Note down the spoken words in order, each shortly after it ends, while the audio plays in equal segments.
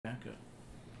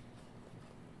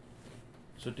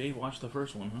So Dave watched the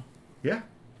first one, huh? Yeah.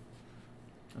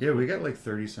 That's cool. We got like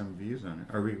 30-some views on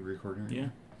it. Are we recording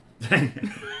right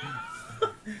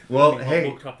now? Well, hey.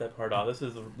 We'll cut that part off. This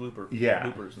is the blooper. Yeah.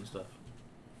 Bloopers and stuff.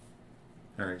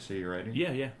 Alright, so you ready?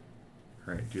 Yeah.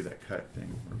 Alright, do that cut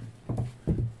thing for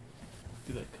me.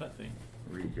 Do that cut thing.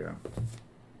 There you go.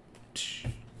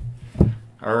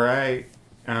 Alright.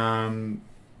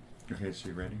 Okay, so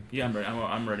you ready? Yeah, I'm ready.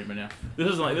 I'm ready by now. This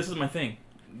is my thing.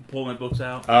 Pull my books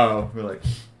out. Oh, we're like,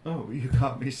 oh, you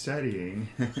caught me studying.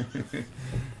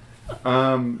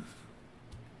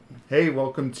 Hey,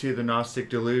 welcome to the Gnostic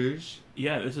Deluge.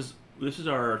 Yeah, this is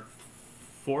our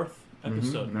 4th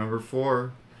episode. Mm-hmm, number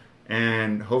 4.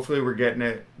 And hopefully we're getting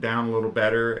it down a little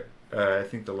better. I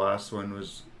think the last one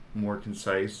was more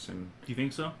concise. And do you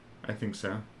think so? I think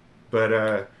so.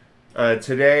 But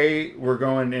today we're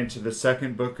going into the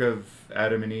second book of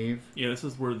Adam and Eve. Yeah, this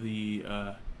is where the...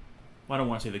 I don't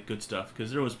want to say the good stuff,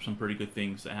 because there was some pretty good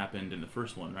things that happened in the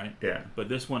first one, right? Yeah. But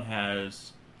this one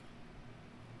has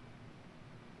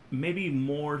maybe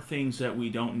more things that we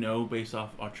don't know based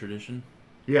off our tradition.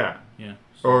 Yeah. Yeah.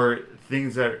 So. Or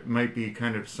things that might be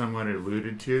kind of somewhat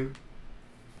alluded to,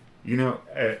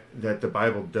 that the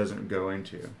Bible doesn't go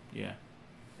into. Yeah.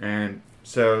 And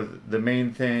so the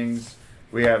main things,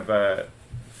 we have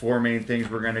 4 main things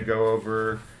we're going to go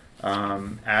over.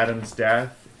 Adam's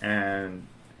death and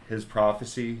his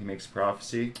prophecy. He makes a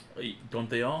prophecy. Don't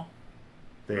they all?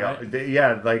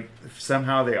 Like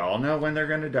somehow they all know when they're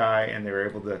going to die, and they were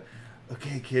able to,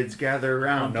 okay, kids, gather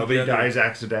around. Nobody dies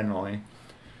accidentally.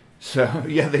 So,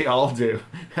 yeah, they all do.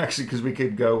 Actually, because we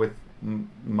could go with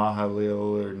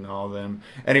Mahalil and all them.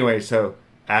 Anyway, so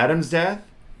Adam's death,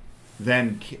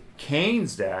 then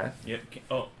Cain's death. Yeah.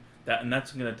 And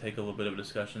that's going to take a little bit of a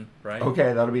discussion, right?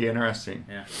 Okay, that'll be interesting.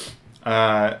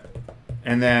 Yeah.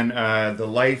 And then the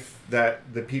life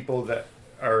that the people that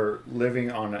are living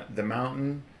on the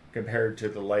mountain compared to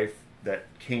the life that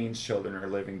Cain's children are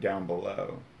living down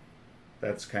below.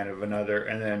 That's kind of another,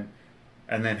 and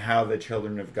then how the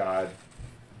children of God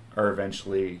are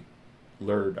eventually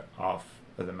lured off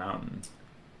of the mountain.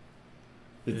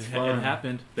 It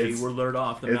happened. They were lured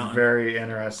off the mountain. It's very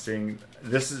interesting.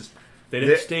 They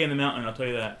didn't stay in the mountain, I'll tell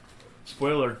you that.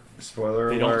 Spoiler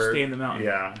alert. They don't stay in the mountain.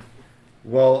 Yeah.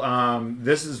 Well,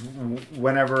 this is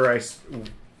whenever I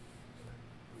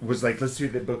was like, let's do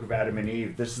the book of Adam and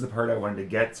Eve. This is the part I wanted to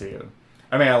get to.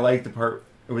 I mean, I like the part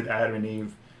with Adam and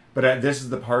Eve, but this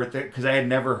is the part that, because I had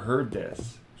never heard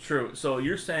this. True. So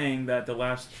you're saying that the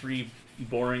last 3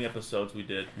 boring episodes we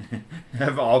did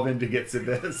have all been to get to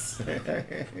this.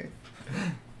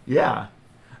 Yeah.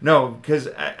 No, because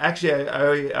actually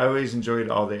I always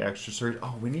enjoyed all the extra stories.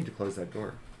 Oh, we need to close that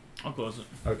door. I'll close it.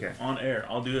 Okay. On air.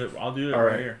 I'll do it all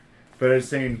right here. But I was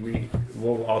saying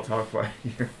we'll all talk while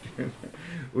you're doing it.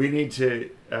 We need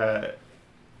to...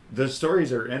 the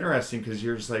stories are interesting because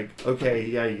you're just like, okay,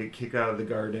 yeah, you get kicked out of the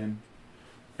garden.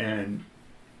 And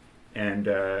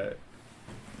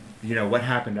what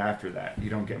happened after that? You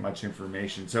don't get much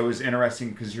information. So it was interesting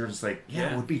because you're just like,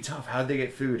 yeah, it would be tough. How'd they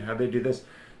get food? How'd they do this?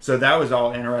 So that was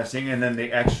all interesting. And then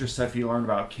the extra stuff you learned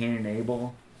about Cain and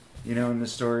Abel, in the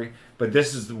story. But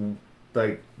this is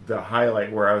the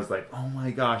highlight where I was like, oh my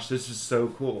gosh, this is so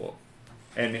cool.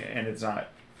 And it's not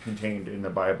contained in the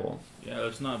Bible. Yeah,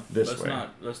 let's not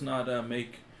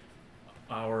make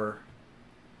our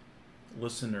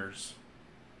listeners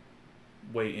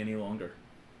wait any longer.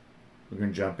 We're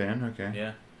gonna jump in, okay?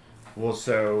 Yeah. Well,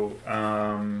 so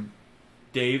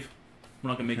Dave, we're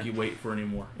not gonna make you wait for any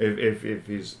more. If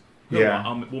he's he'll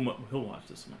watch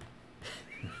this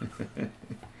one.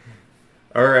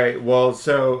 All right. Well,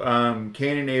 so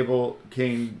Cain and Abel.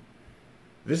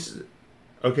 This is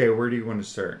okay. Where do you want to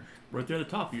start? Right there at the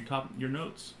top. Your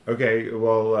notes. Okay.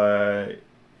 Well,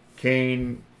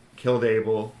 Cain killed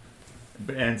Abel,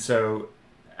 and so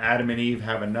Adam and Eve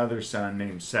have another son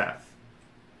named Seth.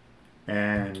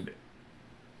 And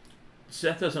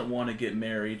Seth doesn't want to get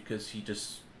married because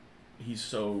he's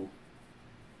so.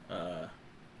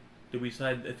 Did we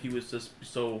decide if he was just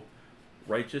so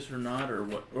righteous or not, or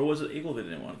what? Or was it Abel that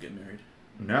didn't want to get married?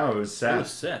 No, it was Seth. It was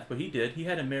Seth, but he did. He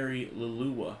had to marry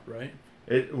Lilua, right?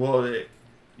 The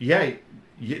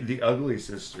ugly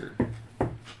sister.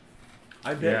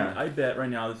 I bet right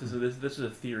now this is a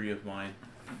theory of mine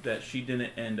that she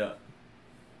didn't end up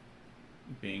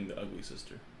being the ugly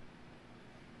sister.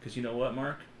 Because you know what,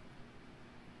 Mark?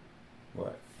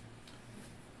 What?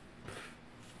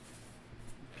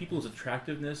 People's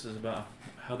attractiveness is about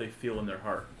how they feel in their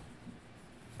heart.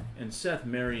 And Seth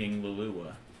marrying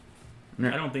Lilua,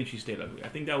 I don't think she stayed ugly. I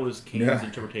think that was Cain's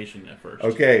interpretation at first.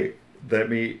 Okay, I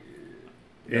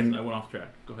went off track.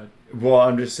 Go ahead. Well,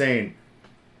 I'm just saying,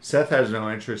 Seth has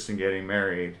no interest in getting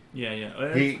married. Yeah,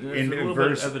 yeah. He There's a little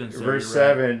verse bit of evidence there, verse you're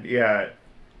right. 7,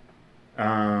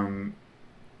 yeah,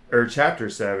 or chapter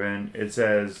 7, it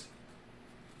says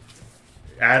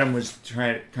Adam was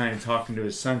kind of talking to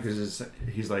his son because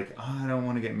he's like, oh, I don't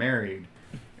want to get married,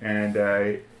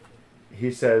 and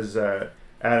he says,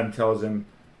 Adam tells him,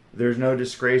 "There's no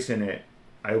disgrace in it.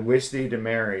 I wish thee to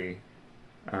marry,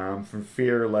 from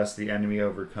fear lest the enemy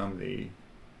overcome thee."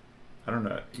 I don't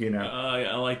know,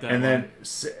 I like that. And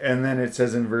then it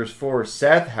says in verse 4,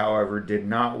 Seth, however, did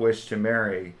not wish to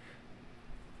marry,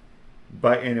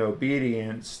 but in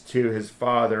obedience to his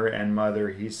father and mother,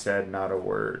 he said not a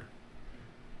word.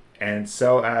 And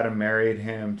so Adam married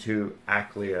him to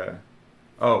Achlea.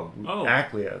 Oh.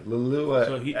 Achlea. Lelua.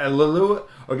 So Lelua.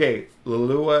 Okay,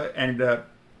 Lelua ended up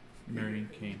marrying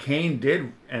Cain. Cain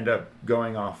did end up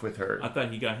going off with her. I thought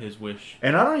he got his wish.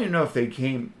 And I don't even know if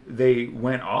they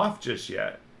went off just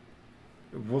yet.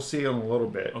 We'll see in a little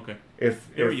bit. Okay.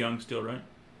 If they were young still, right?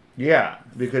 Yeah,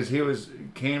 because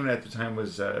Cain at the time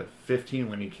was 15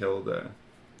 when he killed.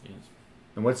 Yes.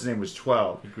 And what's his name was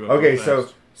 12. He grew up Okay, real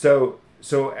fast.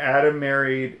 so Adam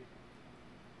married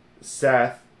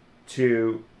Seth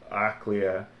to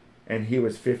Achlea, and he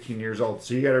was 15 years old.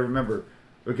 So you got to remember,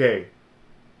 okay,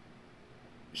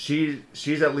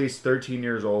 she's at least 13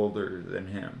 years older than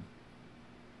him,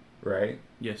 right?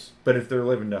 Yes. But if they're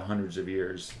living to hundreds of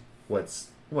years, what's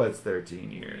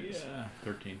 13 years? Yeah,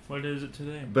 13. What is it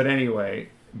today? But anyway,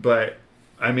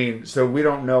 I mean, so we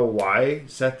don't know why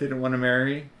Seth didn't want to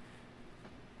marry.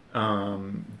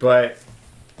 But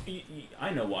I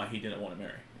know why he didn't want to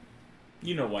marry.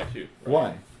 You know why too. Right?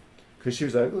 Why? Because she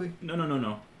was ugly?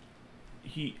 No.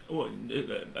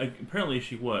 Apparently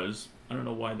she was. I don't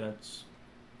know why that's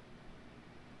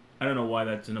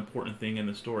an important thing in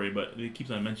the story, but it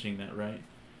keeps on mentioning that, right?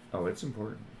 Oh, it's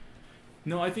important.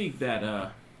 No, I think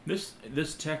that this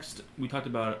text we talked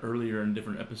about earlier in a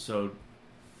different episode,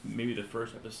 maybe the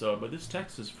first episode, but this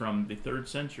text is from the 3rd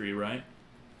century, right?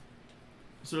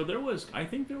 So I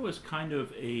think there was kind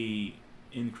of in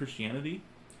Christianity,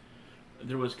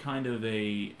 there was kind of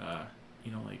a,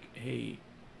 like, hey,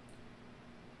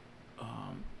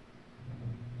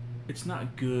 it's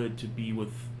not good to be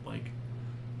with, like,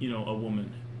 a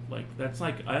woman. Like, that's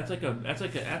like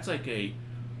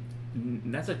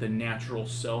the natural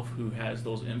self who has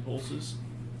those impulses.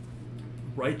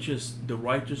 The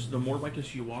more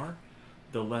righteous you are,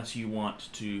 the less you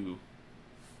want to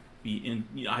be in.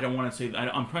 I don't want to say.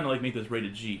 I'm trying to like make this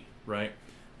rated G, right?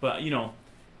 But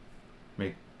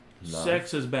make love.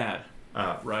 Sex is bad,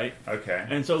 right? Okay.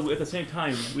 And so at the same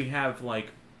time, we have like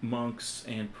monks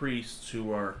and priests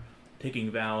who are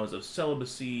taking vows of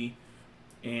celibacy,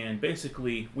 and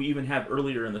basically, we even have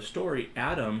earlier in the story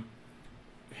Adam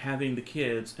having the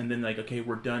kids, and then like, okay,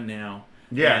 we're done now.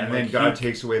 Yeah, and then God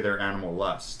takes away their animal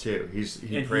lust too.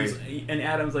 He prays, and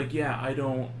Adam's like, yeah, I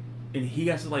don't, and he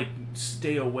has to like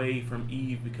stay away from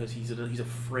Eve because he's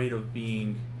afraid of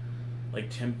being like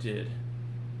tempted.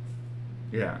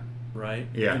 Yeah. Right.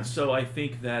 Yeah. And so I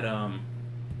think that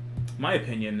my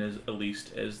opinion is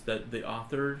that the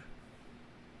author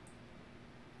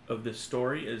of this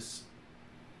story is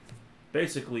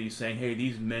basically saying, hey,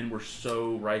 these men were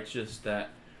so righteous that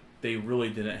they really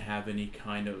didn't have any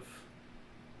kind of,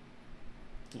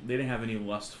 they didn't have any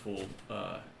lustful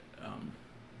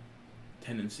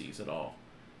tendencies at all.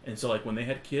 And so like when they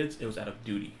had kids, it was out of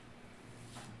duty.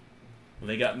 When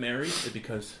they got married, it's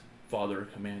because father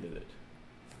commanded it.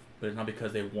 But it's not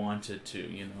because they wanted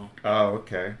to, Oh,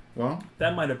 okay. Well,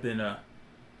 that might have been a...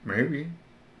 Maybe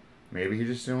he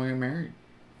just didn't want to get married.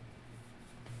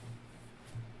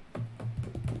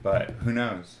 But who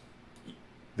knows?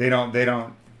 They don't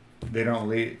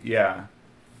leave. Yeah.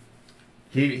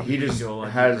 He just go a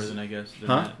lot has. deeper than, I guess.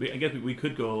 Huh? I guess we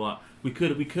could go a lot. We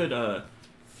could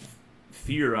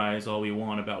theorize all we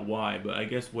want about why, but I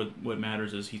guess what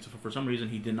matters is for some reason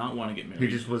he did not want to get married.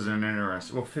 He just wasn't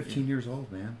interested. Well, 15 years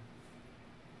old, man.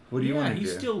 What do you want to do?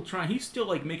 He's still trying. He's still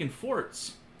like making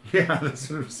forts. Yeah, that's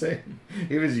what I'm saying.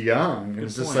 He was young. It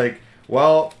was just point. like,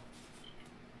 well,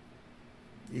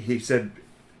 he said,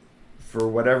 for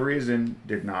whatever reason,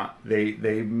 did not.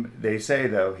 They say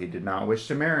though he did not wish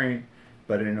to marry,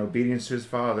 but in obedience to his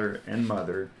father and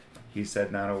mother, he said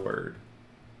not a word.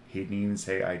 He didn't even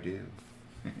say I do.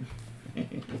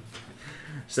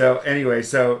 So anyway,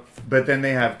 but then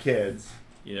they have kids.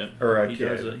 Yeah. Or a he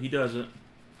kid. He does it.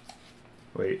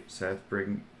 Wait, Seth,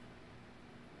 bring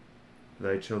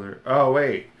thy children. Oh,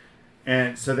 wait.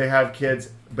 And so they have kids,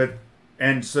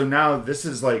 and so now this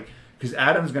is like, because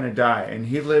Adam's going to die, and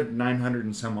he lived 900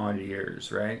 and some odd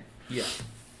years, right? Yeah.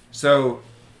 So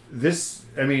this,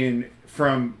 I mean,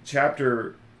 from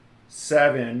chapter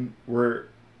 7, where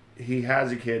he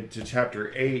has a kid, to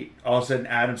chapter 8, all of a sudden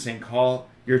Adam's saying, call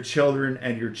your children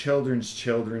and your children's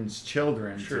children's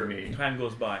children to me. Time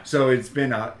goes by. So it's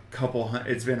been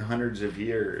it's been hundreds of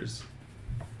years.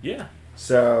 Yeah.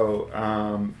 So,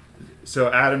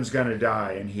 so Adam's gonna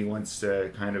die, and he wants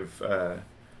to kind of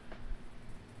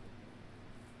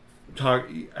talk,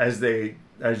 as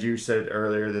you said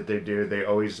earlier that they do. They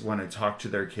always want to talk to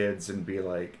their kids and be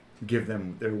like, give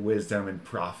them their wisdom and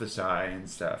prophesy and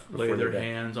stuff. Lay their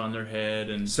hands on their head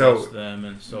and So- bless them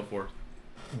and so forth.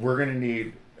 We're gonna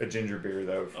need a ginger beer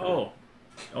though. Oh,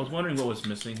 I was wondering what was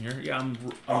missing here. Yeah,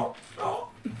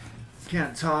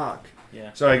 Can't talk.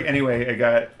 Yeah. So anyway, I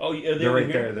got. Oh, yeah, They're right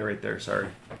there. They're right there. Sorry.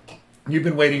 You've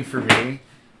been waiting for me.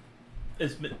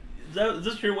 Is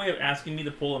this your way of asking me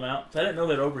to pull them out? 'Cause I didn't know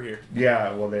they're over here.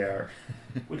 Yeah, well they are.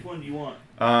 Which one do you want?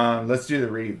 Let's do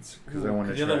the reeds because I want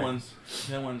to The try.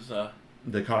 other one's,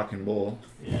 The cock and bull.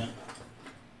 yeah.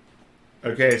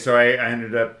 Okay, so I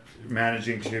ended up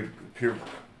managing to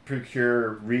procure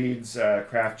Reed's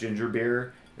craft ginger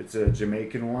beer. It's a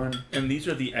Jamaican one. And these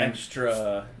are the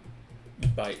extra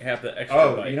bite. Have the extra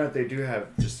Oh, bite. you know what? They do have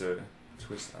just a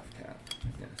twist off cap.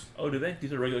 Yes. Oh, do they?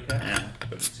 These are regular caps?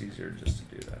 But it's easier just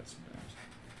to do that sometimes.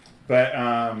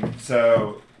 But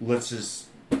so let's just.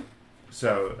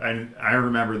 So I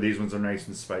remember these ones are nice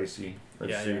and spicy.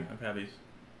 Let's see. Yeah, I've had these.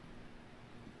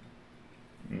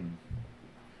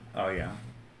 Oh yeah,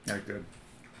 they're good.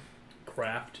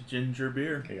 Craft ginger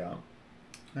beer. Yeah,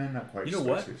 and not quite You know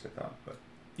spicy what? as I thought, but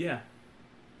Yeah.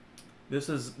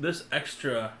 This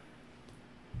extra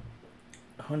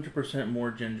 100%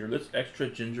 more ginger. This extra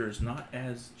ginger is not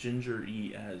as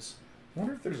ginger-y as... I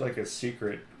wonder if there's like a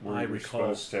secret where I you're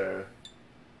recall. supposed to.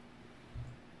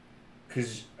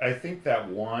 Because I think that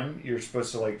one you're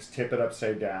supposed to like tip it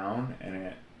upside down and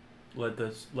it. Let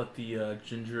the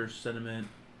ginger sediment...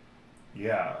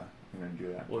 Yeah, I'm gonna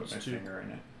do that. Well, Put my it's too- finger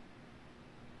in it.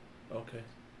 Okay.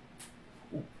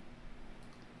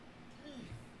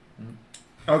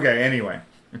 Okay. Anyway,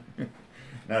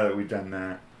 now that we've done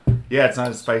that, yeah, it's not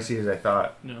as spicy as I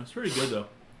thought. No, it's pretty good though.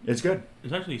 It's good.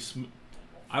 It's actually smooth.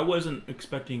 I wasn't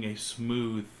expecting a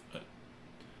smooth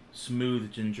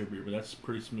ginger beer, but that's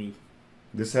pretty smooth.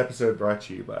 This episode brought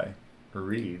to you by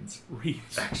Reed's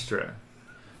Reeds. Extra,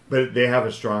 but they have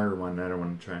a stronger one. I don't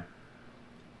want to try.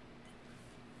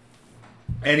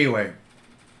 Anyway,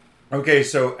 okay,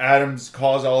 so Adams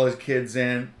calls all his kids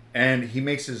in, and he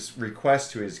makes his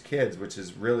request to his kids, which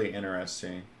is really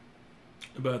interesting.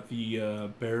 About the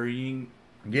burying.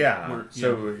 Yeah.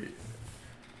 So,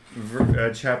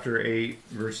 chapter 8,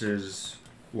 verses,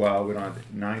 well, we don't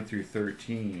have 9 through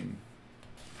 13.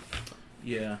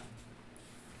 Yeah.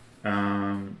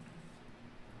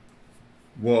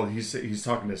 Well, he's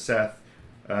talking to Seth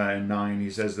in 9. He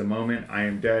says, "The moment I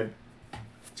am dead,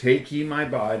 take ye my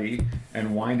body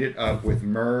and wind it up with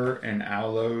myrrh and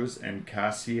aloes and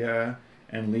cassia,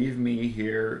 and leave me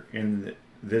here in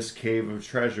this cave of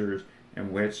treasures,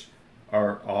 in which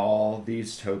are all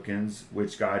these tokens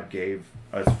which God gave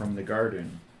us from the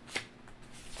garden."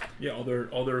 Yeah, all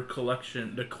their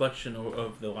collection, the collection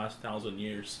of the last 1,000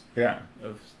 years. Yeah.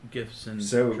 Of gifts and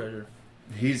So, treasure.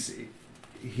 He's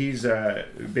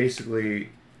basically,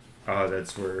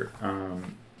 that's where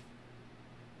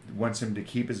wants him to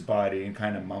keep his body and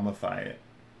kind of mummify it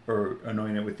or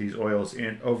anoint it with these oils.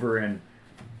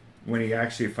 When he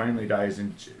actually finally dies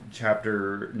in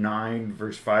chapter 9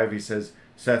 verse 5, he says,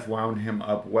 "Seth wound him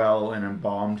up well and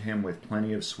embalmed him with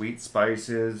plenty of sweet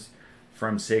spices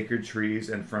from sacred trees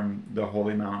and from the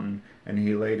holy mountain, and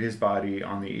he laid his body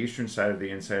on the eastern side of the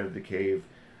inside of the cave,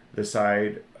 the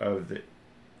side of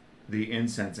the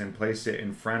incense, and placed it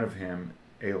in front of him.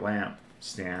 A lamp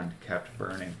stand kept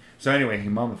burning." So anyway, he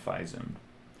mummifies him.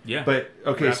 Yeah. But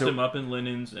okay, wrapped so him up in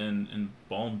linens and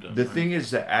embalmed him. the right? thing is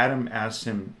that Adam asked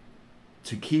him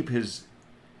to keep his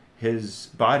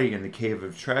body in the cave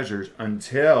of treasures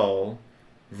until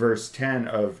verse 10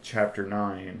 of chapter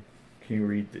 9. Can you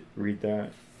read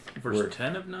that? Verse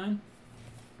 10 of 9?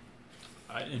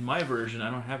 In my version,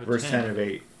 I don't have a Verse 10. 10 of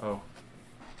 8. Oh.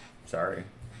 Sorry.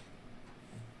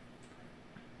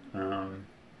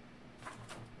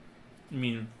 You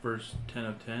mean verse 10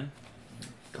 of 10?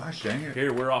 Gosh dang it.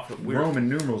 Here, we're off. Roman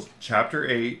numerals, chapter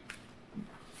 8,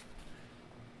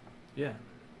 Yeah.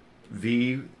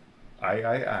 V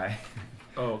I.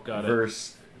 Oh, got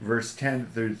it. Verse 10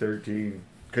 through 13.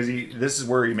 Because this is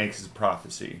where he makes his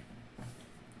prophecy.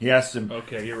 He asked him.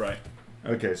 Okay, you're right.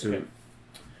 Okay, so. Okay.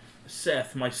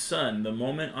 Seth, my son, the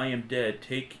moment I am dead,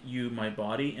 take you my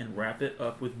body and wrap it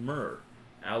up with myrrh,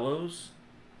 aloes,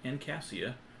 and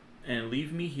cassia, and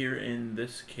leave me here in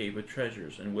this cave of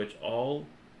treasures, in which all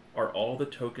the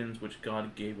tokens which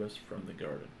God gave us from the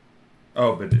garden.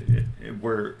 Oh, but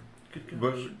we're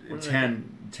Good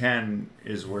 10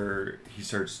 is where he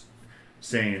starts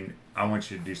saying, I want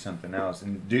you to do something else,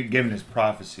 and giving his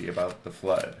prophecy about the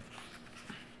flood.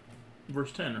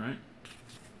 Verse 10, right?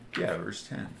 Yeah, verse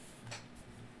 10.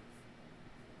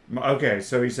 Okay,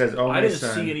 so he says, "Oh, my I didn't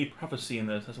son." see any prophecy in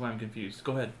this. That's why I'm confused.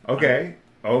 Go ahead. Okay.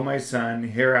 "Oh, my son,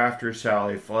 hereafter shall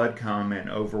a flood come and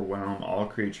overwhelm all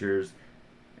creatures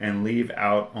and leave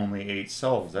out only 8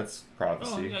 souls." That's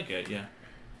prophecy. Oh, okay, yeah.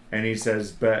 And he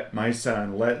says, "But my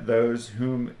son, let those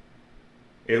whom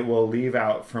it will leave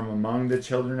out from among the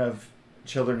children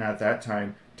at that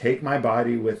time take my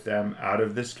body with them out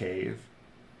of this cave."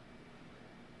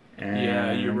 And,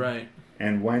 yeah, you're right.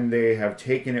 "And when they have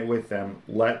taken it with them,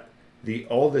 let the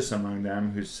oldest among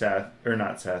them, who's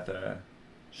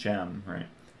Shem,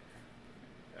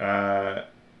 right?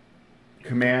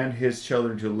 Command his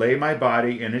children to lay my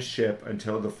body in a ship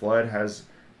until the flood has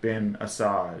been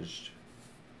assuaged,"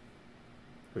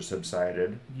 or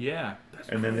subsided. Yeah.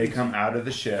 And then they come out of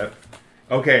the ship.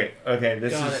 Okay,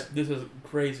 This is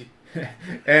crazy.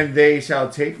 "And they shall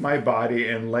take my body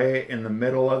and lay it in the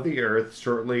middle of the earth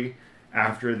shortly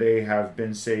after they have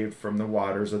been saved from the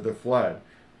waters of the flood.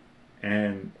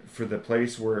 And for the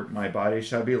place where my body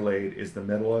shall be laid is the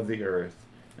middle of the earth,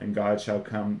 and God shall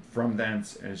come from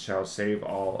thence and shall save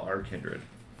all our kindred."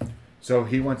 So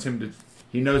he wants him to,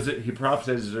 he knows that he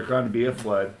prophesies there's going to be a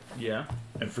flood, Yeah.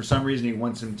 and for some reason he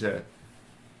wants him to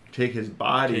take his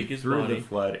body through the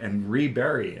flood and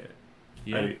rebury it.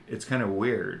 Yeah. It's kind of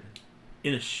weird.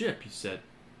 In a ship, he said.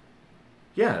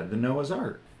 Yeah, the Noah's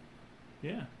Ark.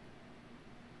 Yeah.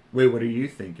 Wait, what are you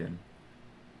thinking?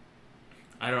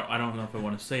 I don't know if I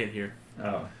want to say it here.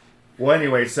 Oh, well.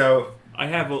 Anyway, so I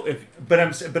have but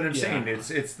I'm saying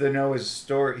it's the Noah's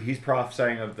story. He's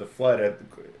prophesying of the flood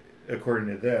according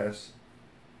to this.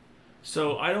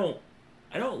 So I don't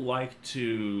like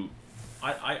to.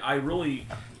 I really.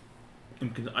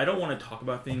 I don't want to talk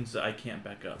about things that I can't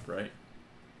back up. Right.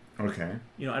 Okay.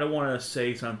 I don't want to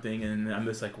say something and I'm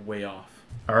just like way off.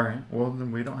 All right. Well,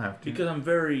 then we don't have to. Because I'm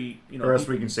very, or else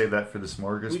we can save that for the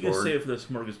smorgasbord. We can save it for the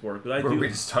smorgasbord, but we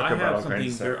just talk about all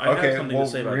kinds of stuff. I have something to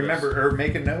say about remember, this. or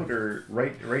make a note, or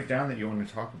write down that you want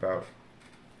to talk about.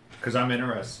 Because I'm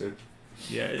interested.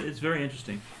 Yeah, it's very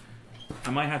interesting. I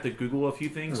might have to Google a few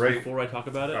things before I talk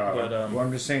about it. Well,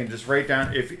 I'm just saying, just write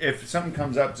down if something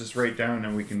comes up, just write down,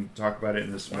 and we can talk about it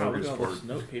in the smorgasbord. Wow, look at all this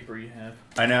note paper you have.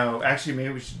 I know. Actually,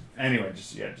 maybe we should. Anyway,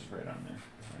 just write on there.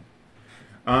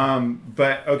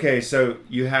 But okay, so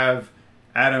you have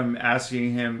Adam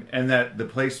asking him, and that the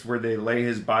place where they lay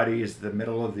his body is the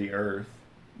middle of the earth.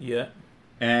 Yeah.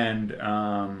 And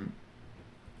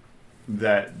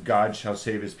that God shall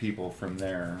save his people from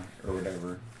there, or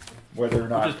whatever. Whether or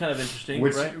not, which is kind of interesting,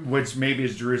 right? Which maybe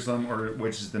is Jerusalem, or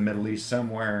which is the Middle East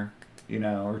somewhere,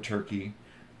 or Turkey.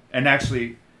 And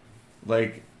actually,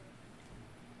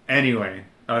 anyway.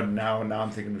 Now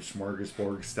I'm thinking of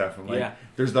smorgasbord stuff. I'm like,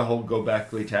 there's the whole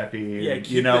Gobekli Tepe. Yeah,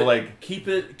 keep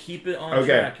it on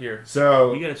track here.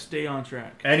 So you got to stay on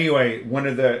track. Anyway,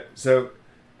 so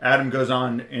Adam goes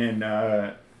on in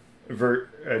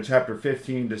chapter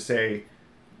 15 to say,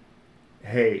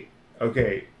 hey,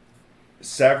 okay,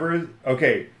 sever.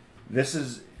 Okay, this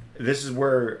is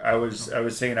where I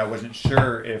was saying I wasn't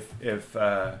sure if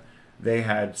they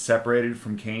had separated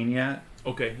from Cain yet.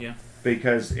 Okay, yeah.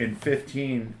 Because in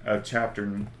 15 of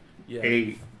chapter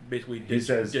 8, basically he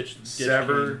says,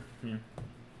 sever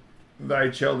thy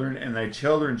children and thy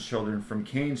children's children from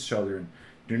Cain's children.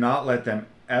 Do not let them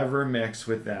ever mix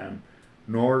with them,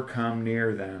 nor come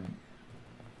near them,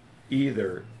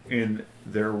 either in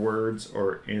their words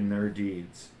or in their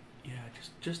deeds. Yeah,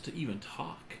 just to even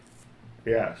talk.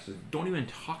 Yeah. Don't even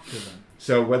talk to them.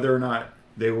 So whether or not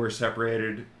they were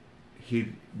separated,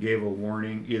 he gave a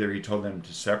warning. Either he told them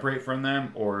to separate from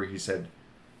them, or he said,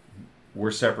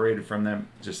 we're separated from them,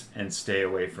 and stay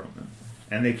away from them.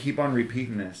 And they keep on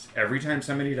repeating this. Every time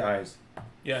somebody dies,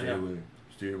 stay away.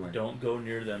 Don't go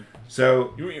near them.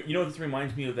 So you know, this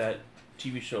reminds me of that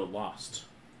TV show Lost.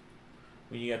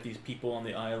 When you have these people on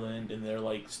the island, and they're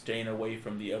like staying away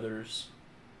from the others.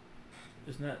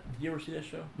 Isn't that, did you ever see that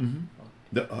show? Mm-hmm. Oh.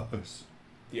 The others.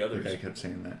 The others. The guy kept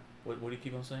saying that. What do you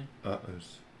keep on saying?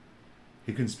 Others.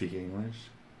 He couldn't speak English.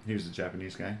 He was a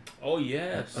Japanese guy. Oh,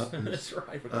 yes. That's right.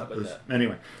 I forgot about that.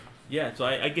 Anyway. Yeah, so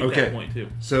I get that point, too.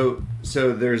 So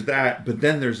there's that, but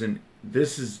then there's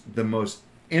this is the most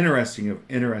interesting of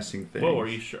interesting things. Whoa, are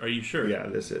you sure? Yeah,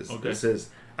 this is. Okay. This is.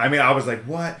 I mean, I was like,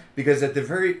 what? Because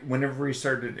whenever we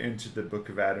started into the book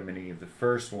of Adam and Eve, the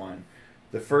first one,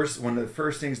 one of the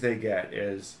first things they get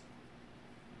is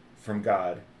from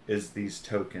God is these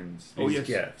tokens, these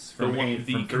gifts from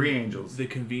three angels. The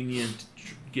convenient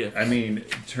gifts. I mean,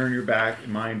 turn your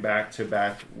mind back to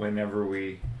back whenever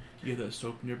we. You have that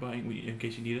soap nearby in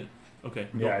case you need it. Okay.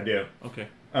 Yeah, I do. Okay.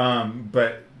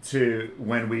 But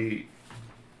when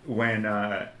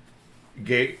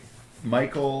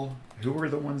Michael, who were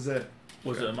the ones that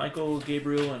was it? Michael,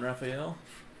 Gabriel, and Raphael.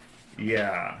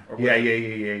 Yeah.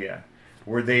 Yeah.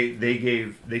 Where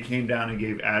they came down and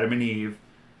gave Adam and Eve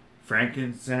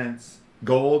frankincense,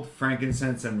 gold,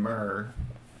 frankincense, and myrrh.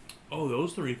 Oh,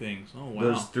 those three things. Oh, wow.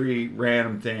 Those three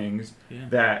random things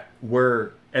that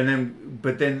were,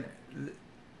 but then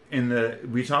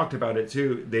we talked about it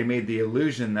too. They made the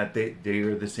illusion that they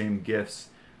are the same gifts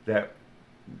that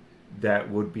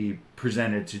would be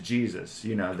presented to Jesus.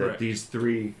 You know, Correct. that these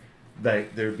three,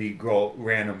 that there'd be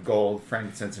random gold,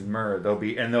 frankincense, and myrrh.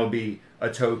 There'll be a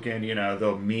token. You know,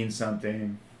 they'll mean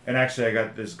something. And actually, I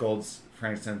got this gold,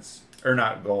 frankincense, or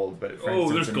not gold, but frankincense.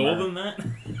 Oh, there's and gold myrrh. in that.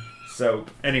 So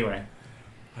anyway,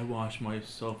 I wash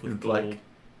myself with it's gold. like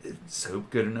soap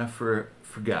good enough for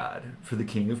God, for the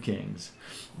King of Kings.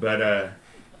 But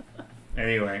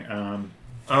anyway,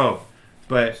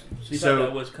 but so you thought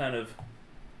that was kind of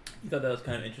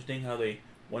interesting how they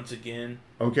once again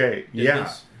did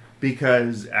this?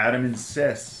 Because Adam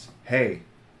insists, hey,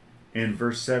 in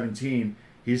verse 17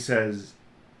 he says,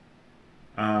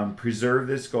 preserve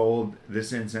this gold,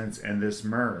 this incense, and this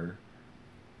myrrh.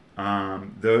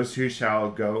 Those who shall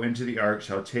go into the ark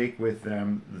shall take with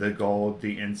them the gold,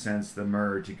 the incense, the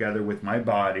myrrh, together with my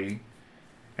body,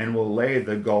 and will lay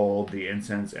the gold, the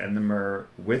incense, and the myrrh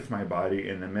with my body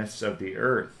in the midst of the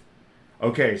earth.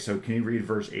 Okay, so can you read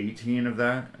verse 18 of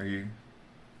that? Are you?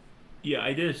 Yeah,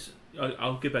 I did.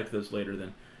 I'll get back to this later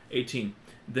then. 18.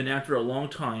 Then after a long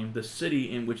time, the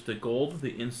city in which the gold,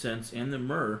 the incense, and the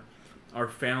myrrh are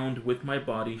found with my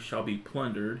body shall be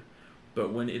plundered.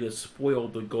 But when it is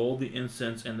spoiled, the gold, the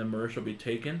incense, and the myrrh shall be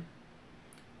taken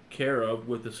care of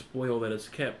with the spoil that is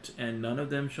kept, and none of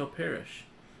them shall perish,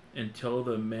 until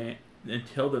the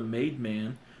made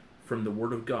man from the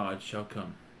word of God shall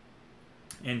come.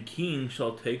 And king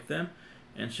shall take them,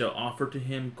 and shall offer to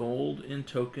him gold in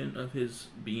token of his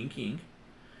being king,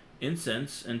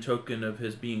 incense in token of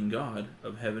his being God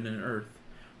of heaven and earth,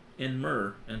 and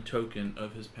myrrh in token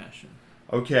of his passion.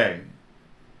 Okay.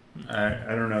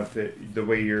 I don't know if the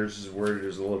way yours is worded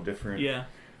is a little different. Yeah.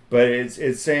 But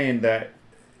it's saying that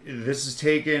this is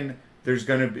taken, there's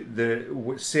going to be,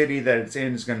 the city that it's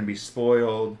in is going to be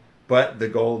spoiled, but the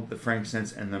gold, the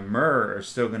frankincense, and the myrrh are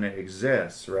still going to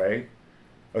exist, right?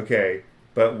 Okay,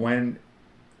 but when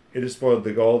it is spoiled,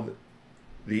 the gold,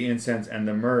 the incense, and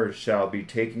the myrrh shall be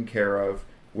taken care of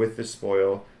with the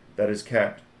spoil that is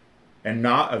kept, and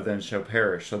not of them shall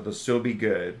perish, so they'll still be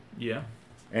good. Yeah.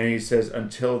 And he says,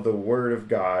 until the word of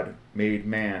God made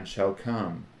man shall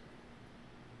come.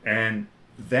 And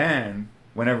then,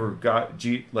 whenever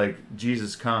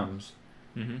Jesus comes,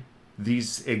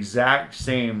 these exact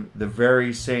same, the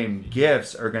very same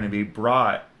gifts are going to be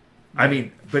brought. Not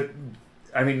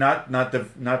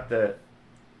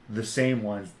the same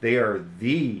ones. They are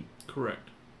the correct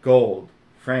gold,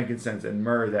 frankincense, and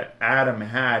myrrh that Adam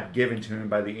had given to him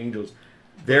by the angels.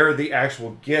 They're the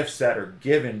actual gifts that are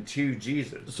given to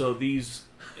Jesus. So these,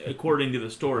 according to the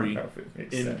story,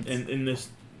 in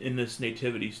in this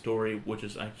nativity story, which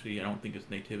is actually, I don't think it's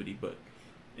nativity, but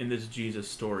in this Jesus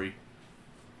story,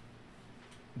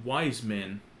 wise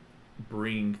men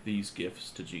bring these gifts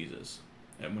to Jesus,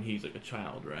 and when he's like a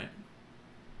child, right?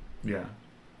 Yeah.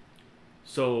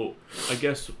 So I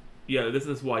guess this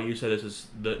is why you said this is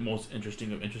the most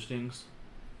interesting of interestings.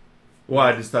 Well,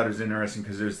 I just thought it was interesting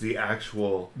because it was the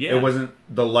actual... Yeah. It wasn't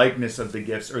the likeness of the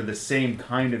gifts or the same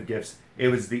kind of gifts. It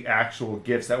was the actual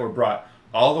gifts that were brought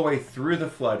all the way through the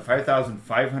flood,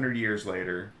 5,500 years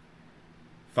later,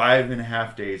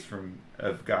 5.5 days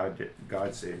of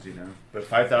God saves, But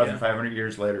 5,500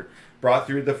 years later, brought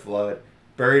through the flood,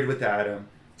 buried with Adam,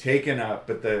 taken up,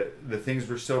 but the things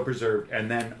were still preserved.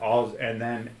 And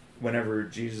then whenever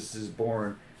Jesus is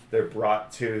born, they're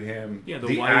brought to him. Yeah,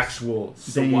 the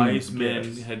wise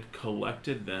men had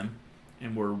collected them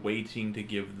and were waiting to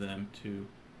give them to.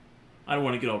 I don't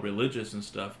want to get all religious and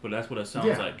stuff, but that's what it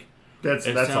sounds like. That's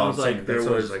all I'm saying. There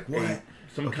was like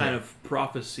some kind of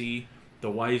prophecy.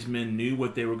 The wise men knew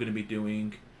what they were going to be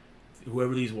doing.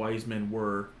 Whoever these wise men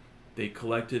were, they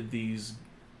collected these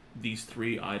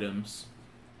three items,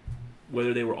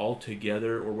 whether they were all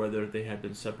together or whether they had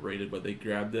been separated, but they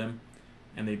grabbed them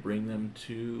and they bring them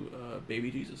to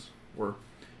baby Jesus, or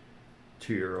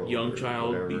 2-year-old young or child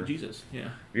whatever. being Jesus. Yeah.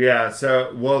 Yeah.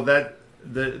 So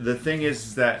the thing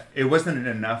is that it wasn't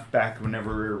enough back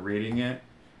whenever we were reading it,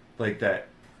 like that.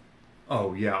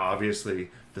 Oh yeah, obviously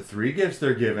the three gifts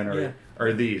they're given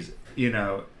are these. You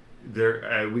know,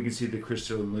 there we can see the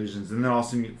crystal illusions, and then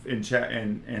also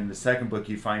in the second book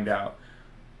you find out,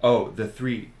 oh, the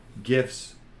three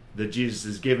gifts that Jesus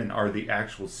is given are the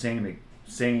actual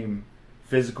same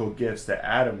physical gifts that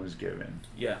Adam was given.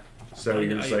 Yeah. So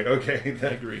you're just like, okay, I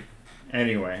agree.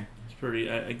 Anyway, it's pretty.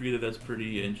 I agree that that's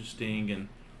pretty interesting, and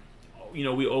you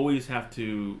know, we always have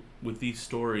to with these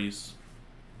stories.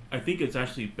 I think it's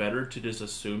actually better to just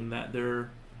assume that they're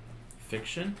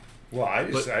fiction. Well,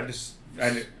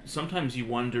 sometimes you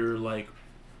wonder, like,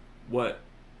 what,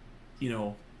 you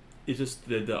know, is this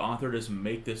the author just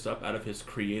make this up out of his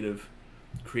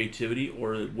creativity,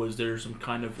 or was there some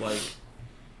kind of like,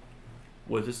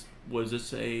 was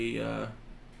this a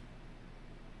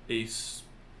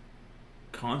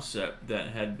concept that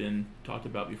had been talked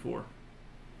about before?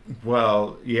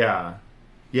 Well, yeah,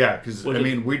 because I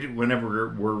mean,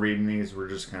 whenever we're reading these, we're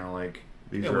just kind of like,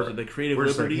 these are was it the creative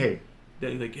liberty? Like,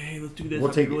 hey, like, hey, let's do this.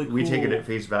 We'll take really cool. We take it at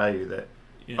face value that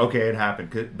okay, it happened.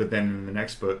 But then in the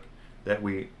next book that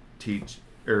we teach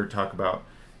or talk about,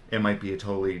 it might be a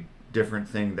totally different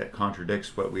thing that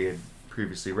contradicts what we had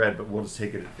previously read. But we'll just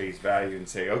take it at face value and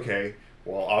say, okay,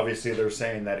 well, obviously they're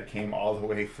saying that it came all the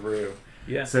way through.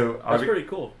 Yeah, so that's pretty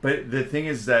cool. But the thing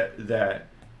is that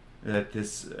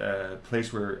this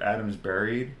place where Adam's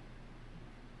buried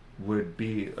would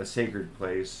be a sacred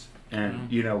place.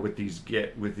 And you know, with these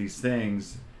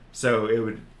things, so it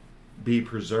would be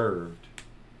preserved.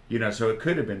 You know, so it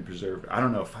could have been preserved. I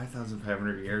don't know,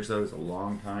 5,500 years though is a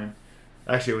long time.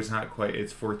 Actually, it was not quite.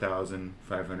 It's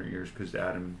 4,500 years because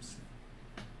Adam's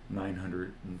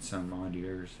 900 and some odd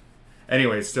years.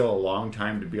 Anyway, it's still a long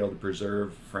time to be able to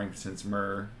preserve frankincense,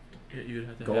 myrrh, you'd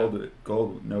have to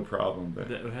gold, no problem. But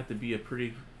that would have to be a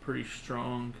pretty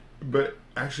strong. But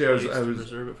actually,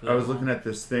 I was looking at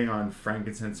this thing on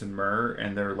frankincense and myrrh,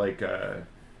 and they're like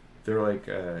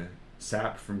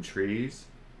sap from trees,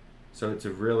 so it's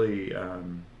a really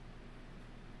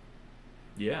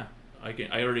yeah.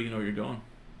 I already know where you're going.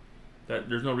 That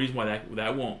there's no reason why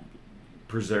that won't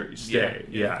stay.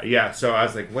 Yeah. So I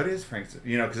was like, what is frankincense?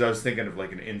 You know, because I was thinking of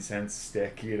like an incense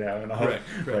stick, you know, and all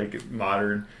like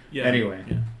modern. Yeah. Anyway.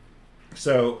 Yeah.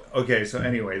 So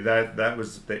anyway, that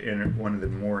was one of the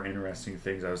more interesting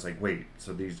things. I was like, wait,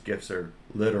 so these gifts are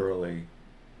literally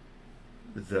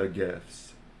the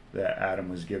gifts that Adam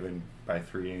was given by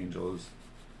three angels.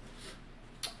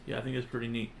 Yeah, I think it's pretty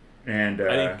neat. And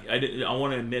I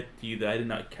want to admit to you that I did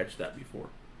not catch that before.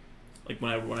 Like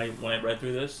when I read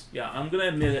through this, I'm gonna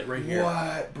admit it right here.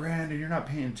 What, Brandon? You're not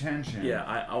paying attention.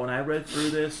 Yeah, when I read through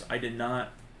this, it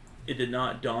did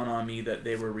not dawn on me that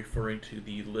they were referring to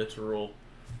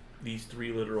these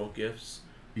three literal gifts.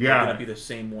 Yeah, they're gonna be the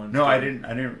same ones. No, I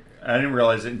didn't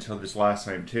realize it until this last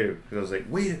time too. Because I was like,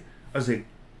 wait,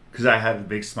 because I had a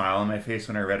big smile on my face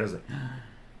when I read it. I was like,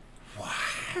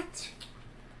 what?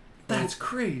 That's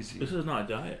crazy. This is not a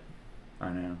diet. I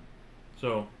know.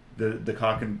 So the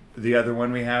cock and the other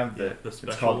one we have, the special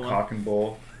it's called one. Cock and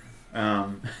Bull.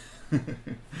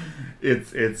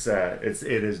 It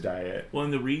is diet. Well,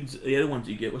 in the reeds, the other ones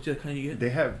you get, what kind you get? They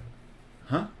have,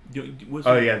 huh?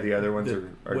 The other ones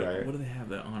are diet. What do they have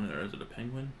that on it? Or is it a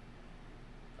penguin?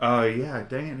 Oh yeah,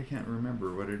 dang it, I can't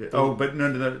remember what it is. Oh, but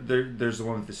no, there's the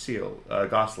one with the seal,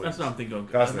 Goslings. That's what I'm thinking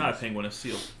of. Goslings. Not a penguin, a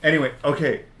seal. Anyway,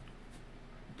 okay.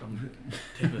 I'm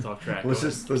taking this off track. let's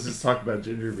just talk about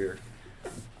ginger beer.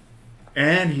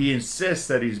 And he insists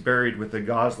that he's buried with the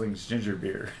Goslings ginger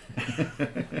beer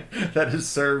that is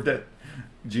served at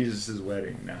Jesus'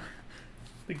 wedding now.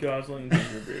 The Goslings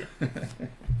ginger beer.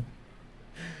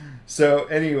 So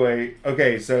anyway,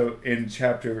 okay, so in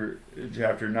chapter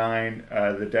 9,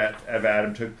 the death of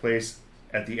Adam took place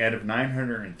at the end of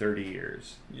 930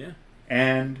 years. Yeah.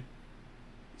 And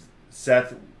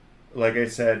Seth, like I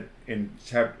said in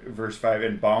verse 5,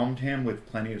 embalmed him with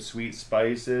plenty of sweet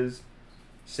spices,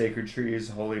 sacred trees,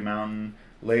 holy mountain,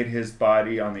 laid his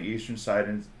body on the eastern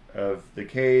side of the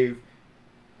cave,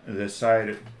 the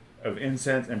side of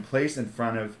incense, and placed in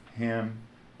front of him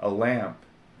a lamp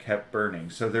kept burning.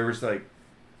 So there was like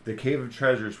the cave of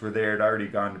treasures where they had already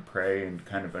gone to pray and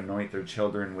kind of anoint their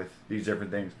children with these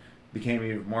different things became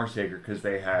even more sacred because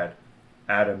they had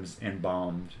Adam's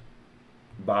embalmed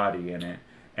body in it.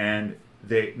 And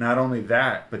they not only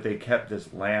that, but they kept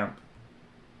this lamp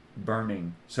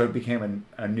burning, so it became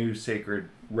a new sacred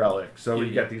relic. So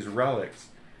we've got these relics.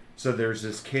 So there's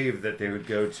this cave that they would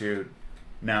go to,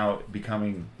 now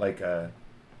becoming like a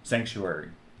sanctuary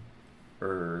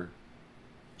or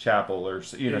chapel or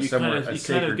somewhere, a sacred place.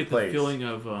 You kind of get the feeling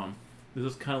of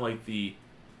This is kind of like the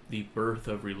birth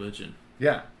of religion.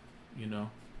 Yeah. You know.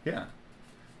 Yeah.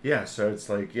 Yeah. So it's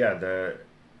like, yeah,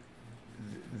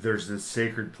 there's this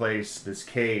sacred place, this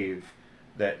cave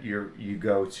that you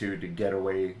go to get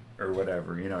away or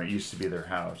whatever. You know, it used to be their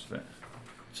house, but.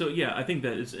 So yeah, I think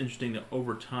that it's interesting that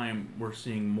over time we're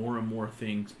seeing more and more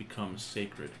things become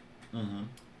sacred. Mm-hmm.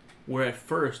 Where at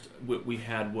first what we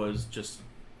had was just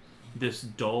this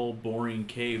dull, boring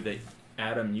cave that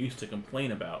Adam used to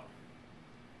complain about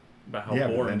how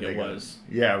boring it was.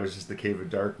 Yeah, it was just the cave of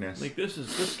darkness. Like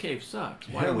this cave sucks.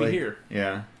 Why are we here?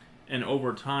 Yeah. And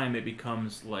over time it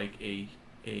becomes like a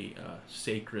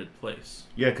sacred place.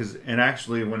 Yeah, and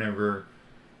actually whenever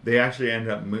they actually end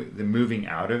up moving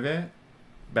out of it.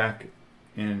 Back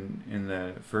in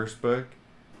the first book,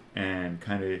 and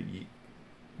kind of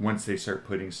once they start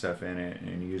putting stuff in it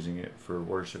and using it for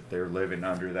worship, they're living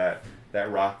under that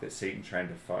rock that Satan tried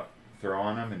to throw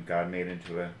on them, and God made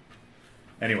into a.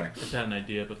 Anyway, I just had an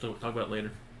idea, but we'll talk about it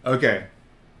later. Okay.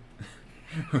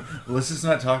 Let's just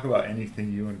not talk about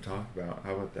anything you want to talk about.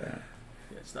 How about that?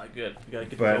 Yeah, it's not good. You gotta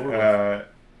get this over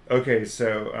with. Okay,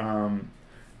 so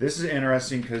this is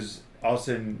interesting because. All of a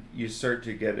sudden, you start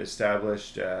to get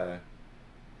established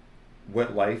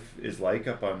what life is like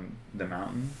up on the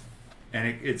mountain, and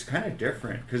it's kind of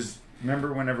different. Because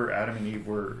remember, whenever Adam and Eve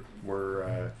were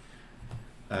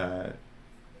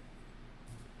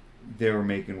they were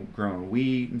growing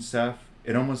wheat and stuff.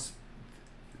 It almost,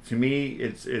 to me,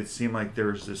 it seemed like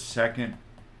there was this second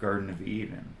Garden of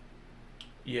Eden.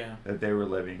 Yeah. That they were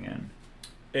living in.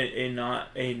 A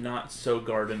not so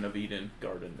Garden of Eden.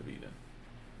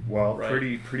 Well, right.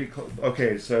 pretty close.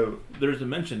 Okay, so there's a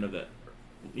mention of that,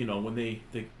 you know, when they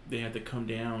had to come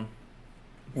down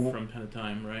from time to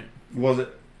time, right?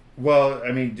 Well,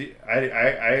 I mean,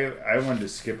 I wanted to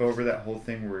skip over that whole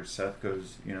thing where Seth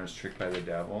goes, you know, is tricked by the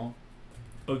devil.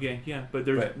 Okay, yeah, but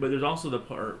there's also the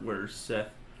part where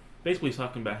Seth basically is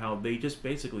talking about how they just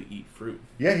basically eat fruit.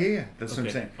 Yeah. That's what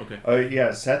I'm saying. Okay.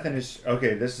 Yeah, Seth and his...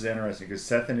 Okay, this is interesting, because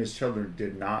Seth and his children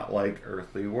did not like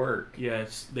earthly work.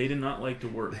 Yes, they did not like to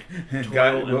work.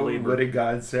 God, what did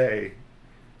God say?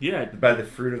 Yeah. By the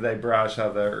fruit of thy brow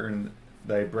shalt thou earn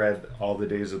thy bread all the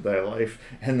days of thy life.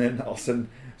 And then all of a sudden...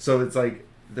 So it's like,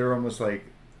 they're almost like...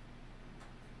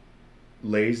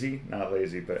 lazy? Not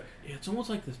lazy, but... Yeah, it's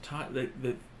almost like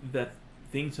that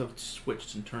things have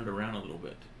switched and turned around a little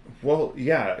bit. Well,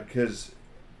 yeah, because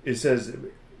it says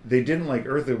they didn't like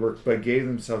earthly work, but gave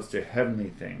themselves to heavenly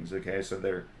things. Okay, so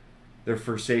they're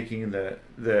forsaking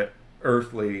the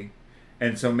earthly,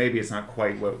 and so maybe it's not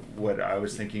quite what I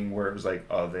was thinking, where it was like,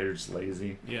 oh, they're just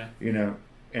lazy. Yeah. You know,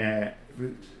 and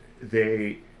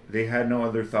they had no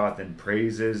other thought than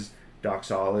praises,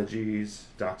 doxologies,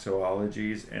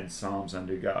 and psalms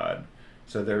unto God.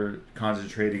 So they're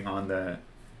concentrating on the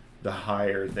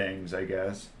higher things, I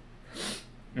guess.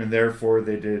 And therefore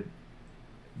they did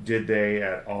they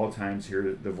at all times hear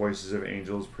the voices of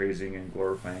angels praising and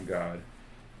glorifying God.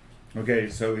 Okay,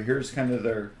 so here's kind of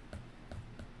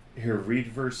read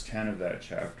verse 10 of that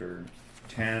chapter.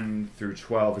 10 through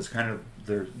 12 is kind of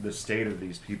the state of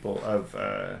these people of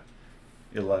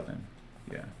 11.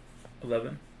 Yeah.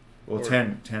 11? Well,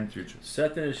 10 through 12.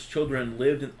 Seth and his children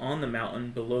lived on the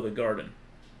mountain below the garden.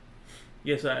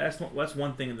 Yes, that's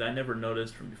one thing that I never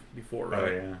noticed from before, right?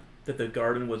 Oh, yeah. That the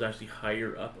garden was actually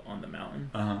higher up on the mountain.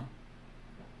 Uh-huh.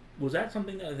 Was that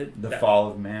something that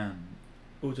fall of man?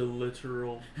 It was a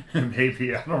literal...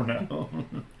 Maybe, I don't know.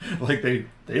 Like they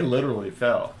literally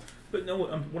fell. But no,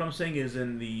 what I'm saying is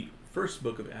in the first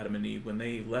book of Adam and Eve, when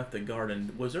they left the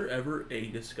garden, was there ever a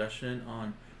discussion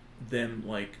on them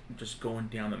like just going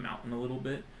down the mountain a little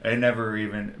bit? I never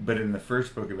even... But in the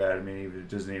first book of Adam and Eve, it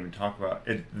doesn't even talk about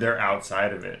it. They're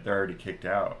outside of it. They're already kicked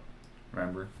out.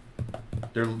 Remember?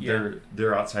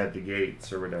 They're outside the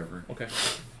gates or whatever. Okay.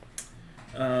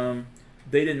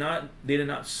 They did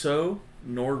not sow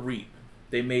nor reap.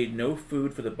 They made no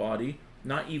food for the body,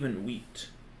 not even wheat,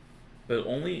 but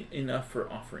only enough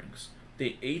for offerings.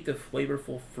 They ate the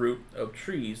flavorful fruit of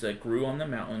trees that grew on the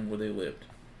mountain where they lived.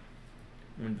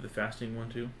 Remember the fasting one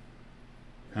too?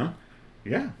 Huh?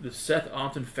 Yeah. The Seth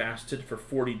often fasted for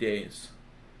 40 days,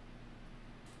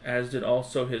 as did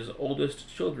also his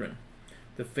oldest children.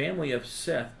 The family of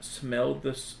Seth smelled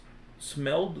the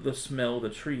smell of the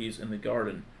trees in the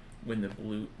garden when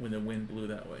the wind blew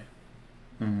that way.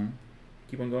 Mm-hmm.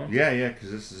 Keep on going? Yeah,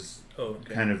 because this is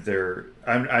kind of their...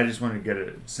 I just want to get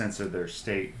a sense of their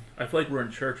state. I feel like we're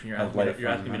in church and you're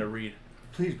asking me to read.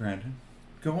 Please, Brandon,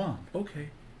 go on. Okay.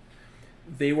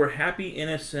 They were happy,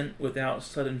 innocent, without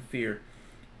sudden fear.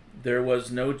 There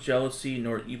was no jealousy,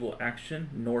 nor evil action,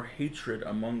 nor hatred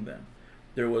among them.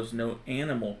 There was no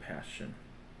animal passion.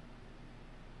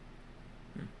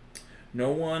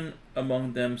 No one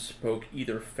among them spoke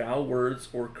either foul words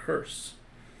or curse.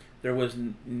 There was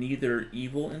neither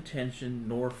evil intention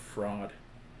nor fraud.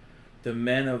 The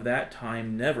men of that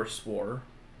time never swore,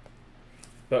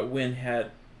 but when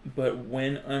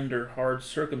under hard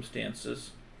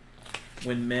circumstances,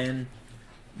 when men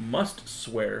must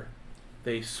swear,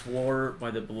 they swore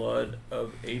by the blood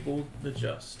of Abel the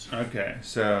just. Okay,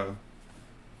 so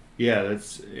yeah,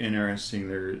 that's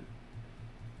interesting.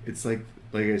 It's like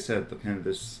I said, the kind of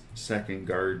this second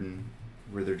garden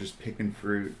where they're just picking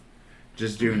fruit,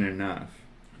 just doing enough.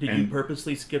 Did you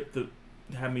purposely skip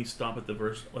have me stop at the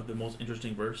verse, like the most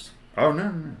interesting verse? Oh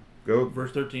no, go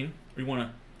verse 13.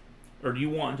 Or do you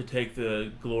want to take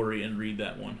the glory and read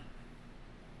that one?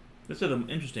 This is the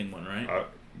interesting one, right?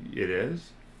 It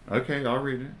is. Okay, I'll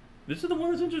read it. This is the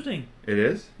one that's interesting. It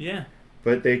is? Yeah.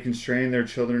 But they constrain their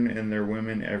children and their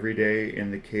women every day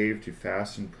in the cave to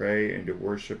fast and pray and to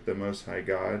worship the Most High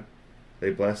God.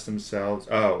 They blessed themselves,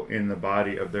 in the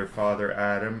body of their father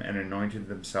Adam and anointed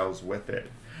themselves with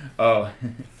it. Oh,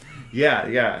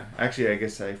 yeah. Actually, I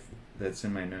guess that's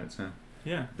in my notes, huh?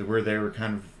 Yeah. Where they were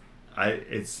kind of,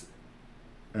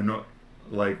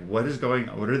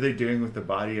 what are they doing with the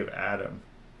body of Adam?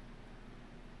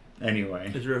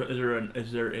 Anyway.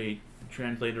 Is there a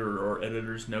translator or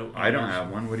editor's note? I don't have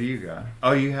one. What do you got?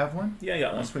 Oh, you have one? Yeah, I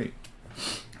got one. Sweet.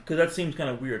 Because that seems kind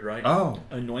of weird, right? Oh.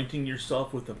 Anointing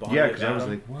yourself with the body of Adam. Yeah, because I was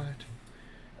like, what?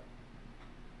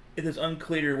 It is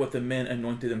unclear what the men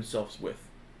anointed themselves with.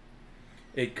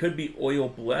 It could be oil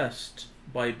blessed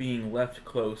by being left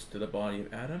close to the body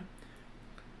of Adam.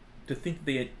 To think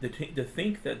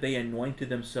that they anointed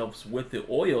themselves with the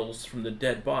oils from the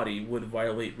dead body would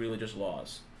violate religious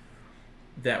laws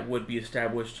that would be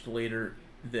established later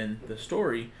than the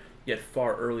story, yet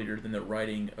far earlier than the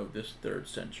writing of this 3rd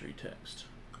century text.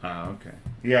 Oh, okay.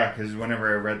 Yeah, because whenever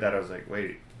I read that, I was like,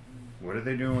 wait, what are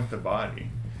they doing with the body?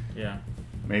 Yeah.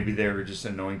 Maybe they were just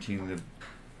anointing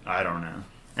I don't know.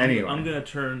 Anyway. I'm going to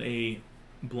turn a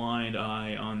blind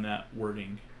eye on that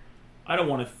wording. I don't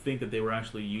want to think that they were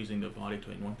actually using the body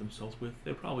to anoint themselves with.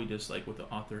 They're probably just like what the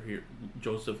author here,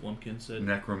 Joseph Lumpkin, said.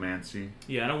 Necromancy.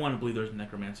 Yeah, I don't want to believe there's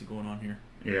necromancy going on here.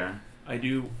 Yeah. I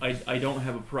don't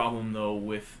have a problem, though,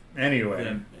 with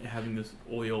them having this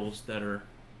oils that are...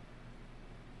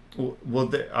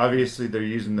 Well, obviously they're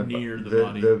using near the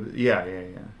body. Yeah.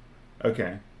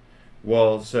 Okay.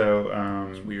 Well, so...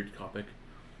 it's a weird topic.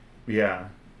 Yeah.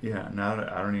 Now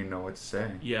I don't even know what to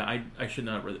say. Yeah, I should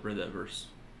not have read that verse.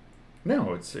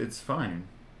 No, it's fine.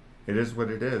 It is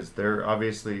what it is. They're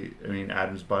obviously,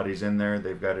 Adam's body's in there.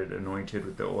 They've got it anointed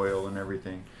with the oil and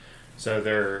everything.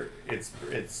 So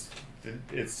it's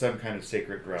some kind of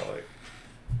sacred relic,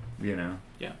 Yeah.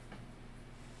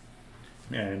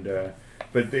 And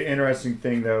but the interesting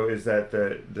thing though is that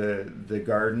the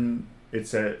garden,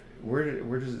 it's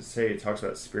where does it say it talks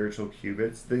about spiritual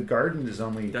cubits? The garden is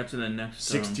only that's in the next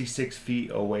 66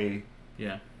 feet away.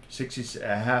 Yeah. 60, just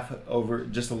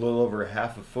a little over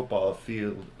half a football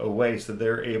field away, so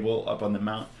they're able up on the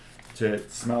mount to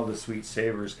smell the sweet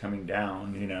savors coming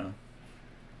down,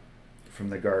 from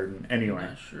the garden. Anyway, I'm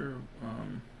not sure.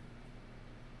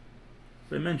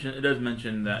 But it does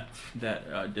mention that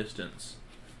distance.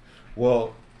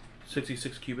 Well,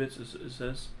 66 cubits. It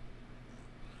says.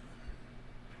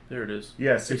 There it is.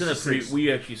 Yeah, 66. We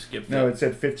actually skipped. No, it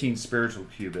said 15 spiritual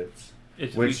cubits.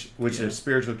 Which a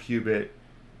spiritual cubit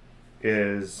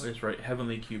is... Oh, that's right.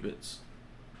 Heavenly cubits.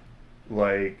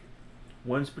 Like...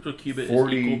 One spiritual cubit is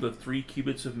equal to 3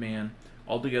 cubits of man.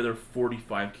 Altogether,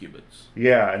 45 cubits.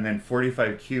 Yeah, and then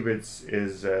 45 cubits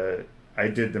is... I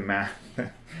did the math.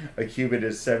 A cubit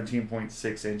is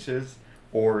 17.6 inches.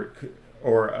 Or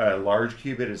a large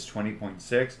cubit is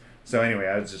 20.6. So anyway,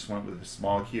 I just went with the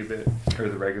small cubit. Or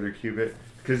the regular cubit.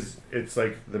 Because it's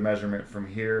like the measurement from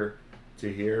here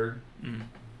to here. Mm.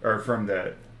 Or from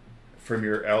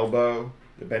your elbow,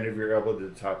 the bend of your elbow to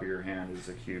the top of your hand is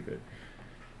a cubit.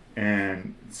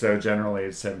 And so generally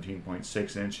it's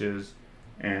 17.6 inches,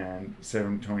 and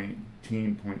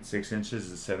 17.6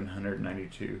 inches is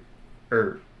 792.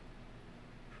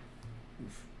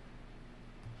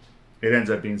 It ends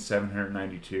up being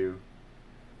 792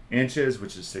 inches,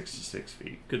 which is 66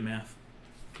 feet. Good math.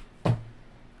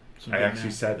 I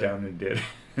actually sat down and did.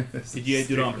 Did you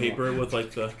do it on paper with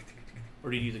or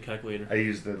did you use a calculator? I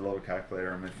used the little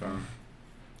calculator on my phone.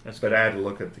 But good. I had to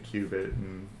look at the cubit,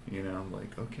 and I'm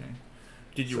like, okay.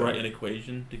 Did you write an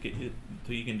equation to get you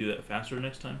so you can do that faster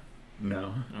next time?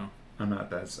 No. Oh. I'm not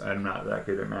that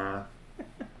good at math.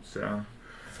 So,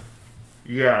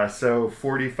 yeah. So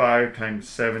 45 times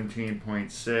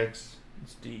 17.6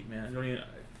 It's deep, man. I don't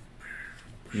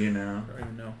even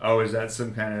know. Oh, is that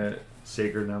some kind of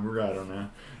sacred number? I don't know.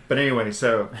 But anyway,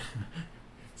 so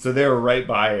they were right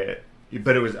by it,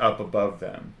 but it was up above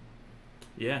them.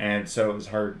 Yeah. And so it was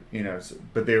hard,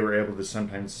 but they were able to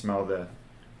sometimes smell the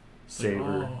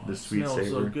savor, the sweet savor. It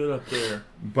smells so good up there.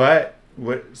 But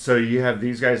so you have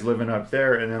these guys living up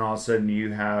there, and then all of a sudden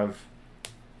you have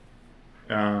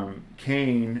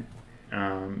Cain.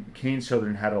 Cain's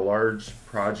children had a large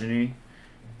progeny,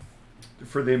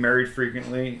 for they married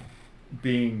frequently,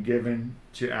 being given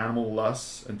to animal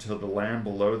lusts until the land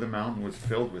below the mountain was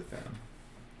filled with them.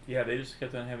 Yeah, they just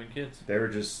kept on having kids. They were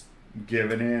just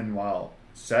giving in, while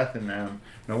Seth and them.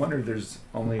 No wonder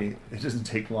it doesn't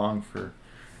take long for.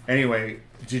 Anyway,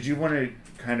 did you want to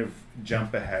kind of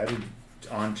jump ahead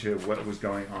onto what was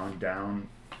going on down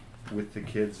with the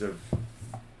kids of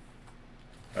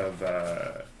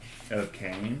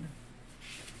Cain?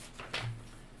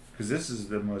 Because this is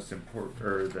the most important,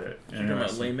 or the. You're talking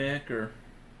about Lamech, or?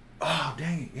 Oh,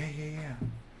 dang it! Yeah.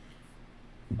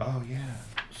 Oh, yeah.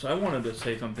 So I wanted to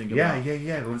say something about...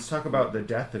 Yeah. Let's talk about the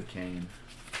death of Cain.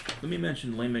 Let me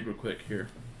mention Lamech real quick here.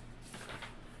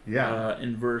 Yeah.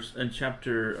 In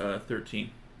chapter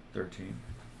 13. 13.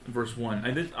 Verse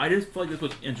 1. I just feel like this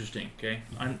was interesting, okay?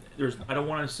 I don't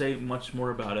want to say much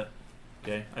more about it,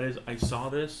 okay? I saw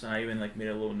this, and I even made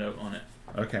a little note on it.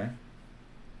 Okay.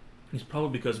 It's probably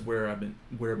because where I've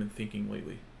been thinking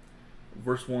lately.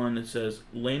 Verse 1, it says,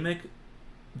 Lamech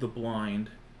the blind...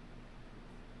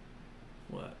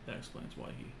 Well, that explains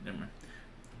why he... Never mind.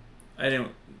 Do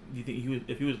you think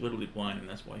if he was literally blind, and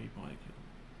that's why he probably killed him?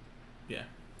 Yeah.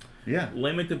 Yeah.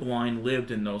 Lamech the blind lived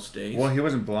in those days. Well, he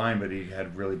wasn't blind, but he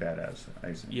had really bad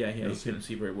eyesight. Yeah, he couldn't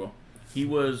see very well. He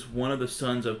was one of the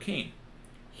sons of Cain.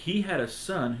 He had a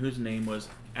son whose name was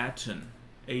Atun.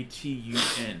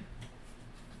 A-T-U-N.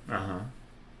 Uh-huh.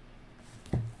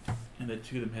 And the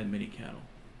two of them had many cattle.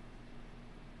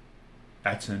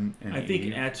 Atun and I think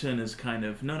Eve. Atun is kind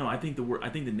of I think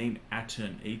the name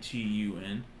Atun,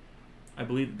 A-T-U-N, I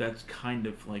believe that's kind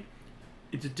of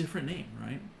it's a different name,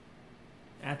 right?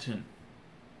 Atun.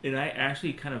 It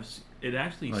actually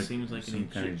seems like some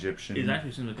kind of Egyptian. It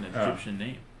actually seems like an Egyptian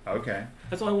name. Okay.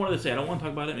 That's all I wanted to say. I don't want to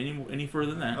talk about it any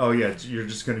further than that. Oh yeah, you're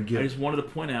just gonna give. I just wanted to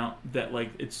point out that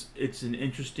it's an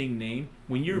interesting name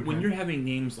when you're having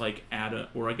names like Adam,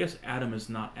 or I guess Adam is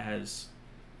not as.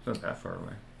 It's not that far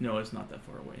away. No, it's not that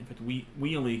far away. In fact, we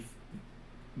only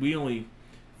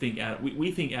think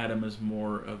we think Adam is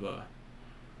more of a,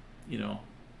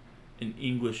 an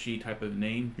Englishy type of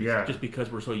name. Yeah. Just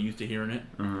because we're so used to hearing it.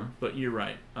 Uh-huh. But you're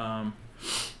right.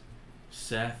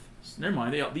 Seth. Never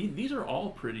mind. These are all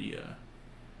pretty.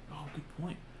 Oh, good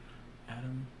point.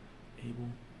 Adam, Abel.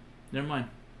 Never mind.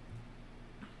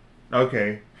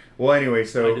 Okay. Well, anyway,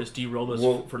 so I just derailed us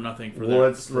for nothing.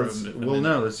 Let's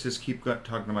just keep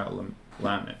talking about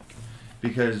Lamech,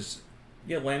 because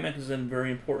Lamech is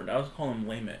very important. I was calling him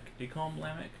Lamech. Do you call him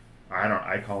Lamech?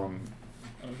 I call him.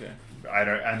 Okay. I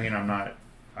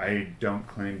don't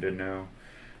claim to know.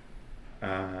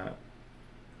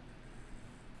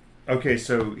 Okay,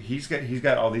 so he's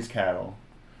got all these cattle.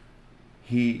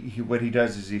 He what he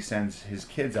does is he sends his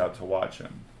kids out to watch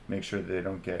them, make sure that they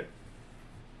don't get.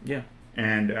 Yeah.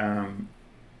 And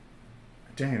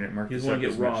dang it, Mark. He doesn't want to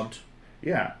get robbed.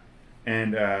 Yeah,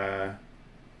 and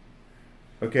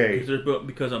okay.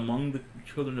 Because among the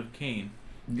children of Cain,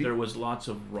 there was lots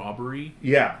of robbery.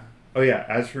 Yeah. Oh yeah.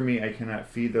 As for me, I cannot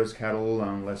feed those cattle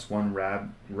alone, lest one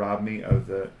rob me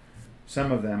of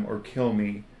some of them, or kill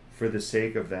me for the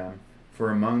sake of them.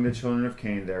 For among the children of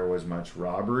Cain there was much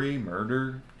robbery,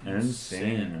 murder, and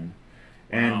sin.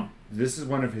 And wow. This is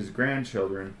one of his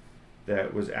grandchildren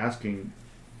that was asking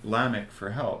Lamech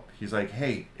for help. He's like,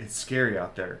 "Hey, it's scary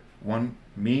out there. I'm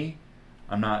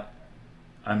a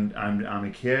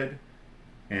kid,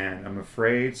 and I'm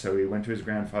afraid." So he went to his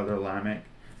grandfather Lamech.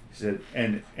 He said,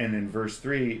 and in verse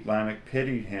 3, Lamech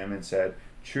pitied him and said,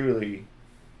 "Truly,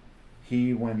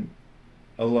 he when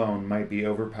alone might be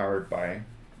overpowered by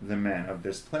the men of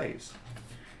this place."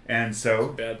 And so,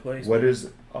 it's a bad place. What does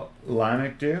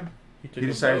Lamech do? He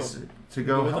decides to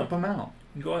go help him out.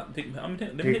 Go out.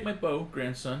 Let me take my bow,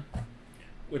 grandson,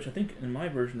 which I think in my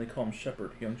version they call him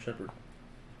shepherd, young shepherd.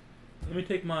 Let me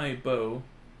take my bow,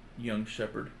 young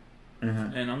shepherd,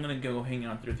 and I'm gonna go hang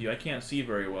out there with you. I can't see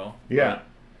very well. Yeah.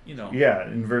 But, Yeah.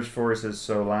 In verse 4 it says,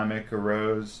 "So Lamech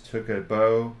arose, took a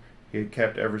bow he had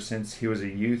kept ever since he was a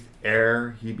youth,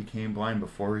 ere he became blind,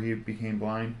 before he became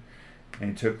blind,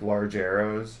 and he took large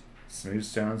arrows, smooth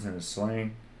stones, and a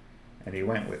sling." And he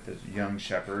went with his young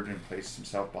shepherd and placed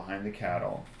himself behind the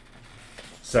cattle.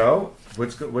 So,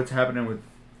 what's happening with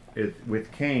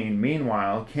with Cain.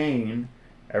 Meanwhile, Cain,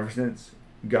 ever since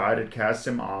God had cast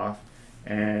him off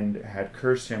and had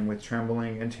cursed him with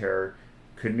trembling and terror,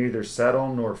 could neither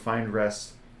settle nor find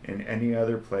rest in any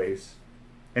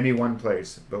one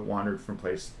place, but wandered from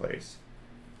place to place.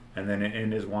 And then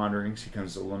in his wanderings, he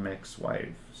comes to Lamech's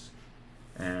wives.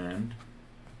 And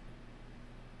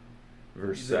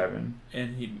verse 7.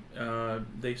 And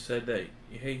they said that,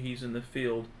 hey, he's in the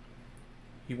field.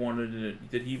 He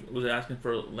wanted to, was asking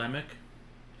for Lamech?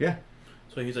 Yeah.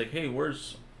 So he's like, hey,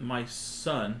 where's my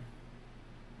son?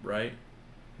 Right?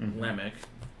 Mm-hmm. Lamech.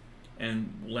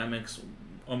 And Lamech's,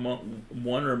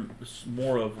 one or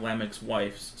more of Lamech's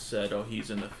wives said, oh, he's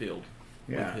in the field.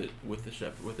 Yeah. With the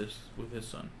shepherd, with his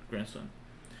son, grandson.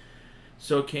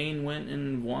 So Cain went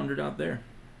and wandered out there.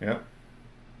 Yep.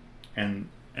 And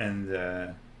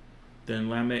then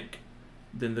Lamech,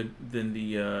 then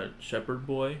the shepherd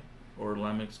boy, or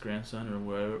Lamech's grandson, or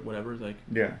whatever, like,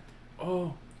 yeah.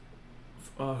 Oh,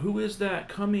 who is that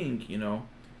coming? You know,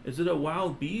 is it a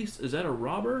wild beast? Is that a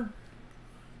robber?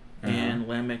 Uh-huh. And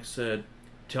Lamech said,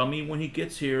 "Tell me when he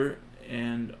gets here."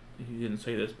 And he didn't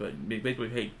say this, but basically,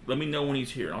 hey, let me know when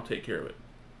he's here, and I'll take care of it.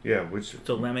 Yeah,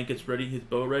 so Lamech gets ready, his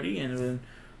bow ready, and then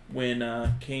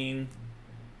when Cain,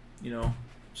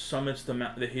 summits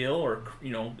the hill, or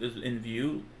is in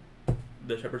view,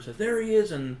 the shepherd says, "There he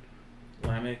is," and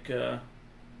Lamech,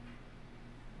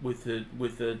 with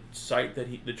the sight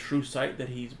the true sight that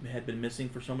he had been missing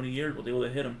for so many years, was able to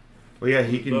hit him. Well, yeah,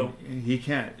 he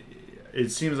can't. It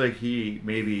seems like he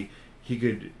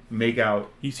could make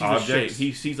out. He sees objects. A shape.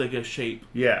 He sees like a shape.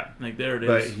 Yeah, like there it is.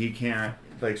 But he can't.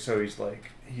 Like, so he's like,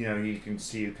 he can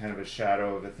see kind of a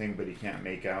shadow of a thing, but he can't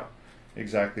make out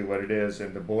exactly what it is.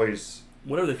 And the boys,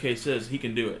 whatever the case is, he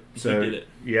can do it. So, he did it.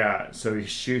 Yeah. So he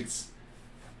shoots.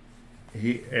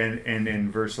 And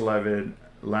in verse 11,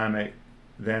 Lamech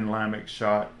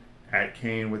shot at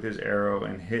Cain with his arrow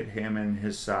and hit him in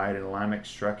his side, and Lamech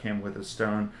struck him with a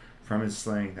stone from his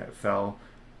sling that fell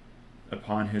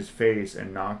upon his face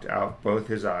and knocked out both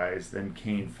his eyes. Then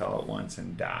Cain fell at once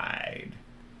and died.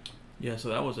 Yeah, so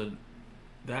that was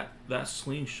that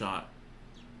slingshot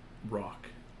rock.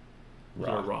 Was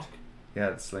it a rock?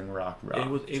 Yeah, the sling rock. It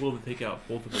was able to take out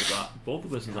both of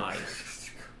his eyes.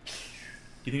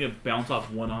 Do you think it bounced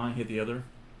off one eye, hit the other,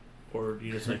 or do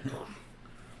you just like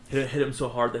hit him so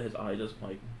hard that his eye just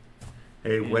like?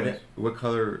 Hey, what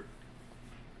color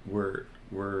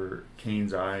were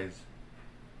Cain's eyes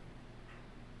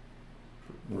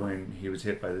when he was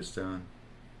hit by the stone?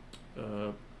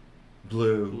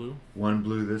 Blue. One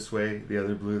blew this way, the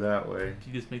other blew that way. Did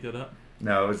you just make that up?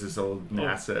 No, it was this old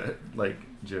NASA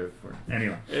joke.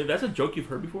 Anyway, that's a joke you've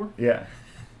heard before. Yeah,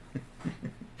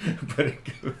 but it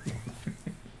goes.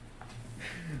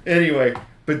 Anyway,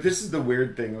 but this is the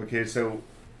weird thing. Okay, so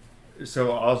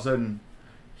all of a sudden,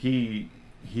 he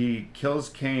kills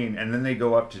Cain, and then they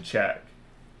go up to check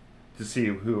to see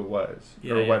who it was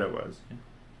what it was.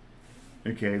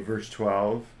 Yeah. Okay, verse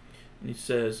 12. And he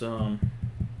says,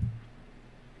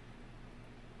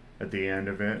 at the end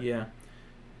of it. Yeah.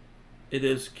 It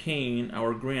is Cain,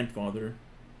 our grandfather,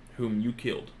 whom you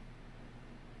killed.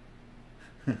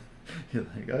 You're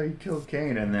like, oh, you killed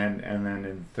Cain, and then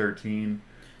in 13.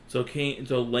 So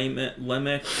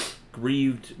Lamech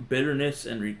grieved bitterness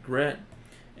and regret,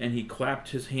 and he clapped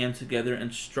his hands together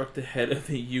and struck the head of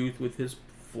the youth with his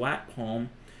flat palm,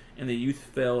 and the youth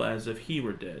fell as if he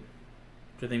were dead.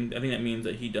 I think that means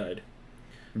that he died.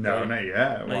 No, right? Not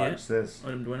yet. Watch this.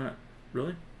 Oh, do I not?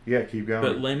 Really? Yeah, keep going.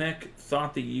 But Lamech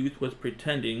thought the youth was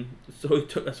pretending, so he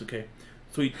took. That's okay.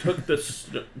 So he took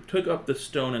took up the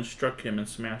stone and struck him and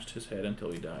smashed his head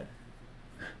until he died.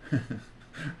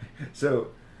 So,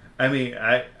 I mean,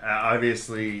 I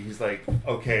obviously he's like,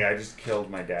 okay, I just killed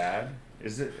my dad.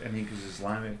 Is it? I mean, because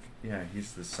Islamic, yeah,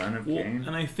 he's the son of Cain.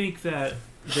 And I think that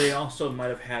they also might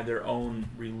have had their own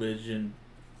religion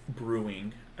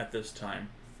brewing at this time,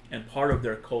 and part of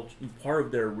their culture, part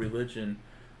of their religion,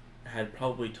 had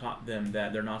probably taught them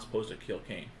that they're not supposed to kill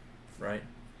Cain, right?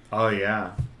 Oh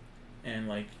yeah. And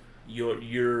like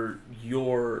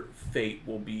your fate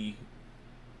will be,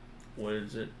 what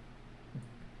is it?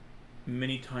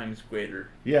 Many times greater.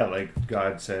 Yeah, like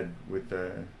God said with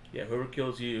the. Yeah, whoever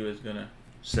kills you is gonna.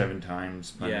 7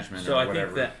 times punishment. Yeah, so or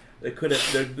whatever. I think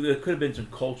that there could have been some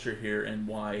culture here, and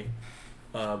why,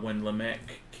 when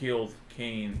Lamech killed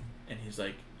Cain, and he's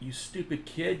like, "You stupid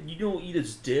kid! You know what you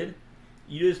just did?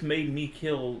 You just made me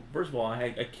kill. First of all,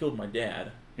 I killed my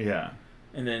dad. Yeah.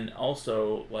 And then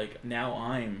also, like, now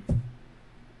I'm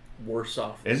worse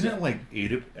off. Isn't it like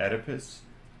Oedipus?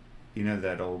 You know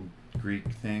that old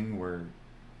Greek thing where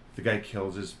the guy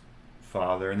kills his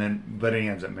father, but he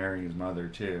ends up marrying his mother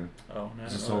too. Oh, no,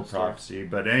 it's this whole prophecy.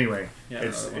 But anyway, yeah,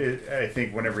 I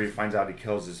think whenever he finds out he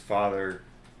kills his father,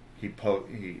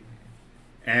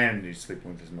 and he's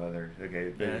sleeping with his mother.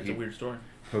 Okay, yeah, it's a weird story.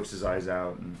 Pokes his eyes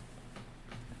out and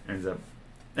ends up.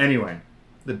 Anyway,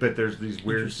 but there's these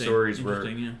weird stories where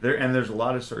there's a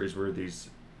lot of stories where these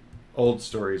old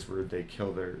stories where they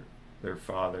kill their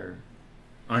father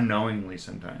unknowingly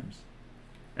sometimes.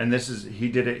 And he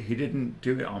didn't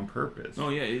do it on purpose. Oh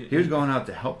yeah, he was going out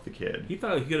to help the kid. He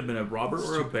thought he could have been a robber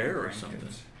or a bear or something.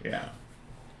 Yeah,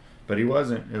 but he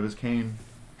wasn't. It was Cain.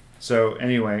 So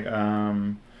anyway,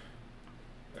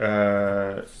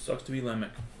 sucks to be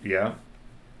Lamech. Yeah.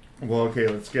 Well, okay,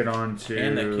 let's get on to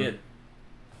and that kid.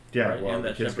 Yeah, right? Well,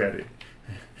 the kid's got it.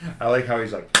 I like how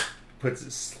he's like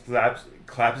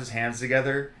claps his hands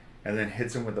together and then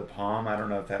hits him with the palm. I don't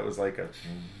know if that was like a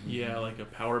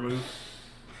power move.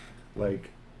 Like,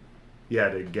 yeah,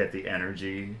 to get the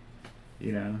energy,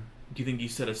 you know. Do you think he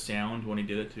set a sound when he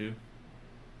did it too?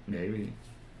 Maybe.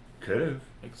 Could have.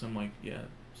 Like some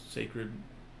sacred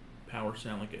power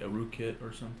sound, like a Urukit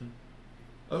or something.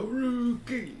 A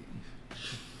Urukit.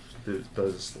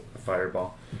 Does a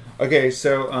fireball. Okay,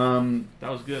 so that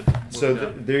was good. So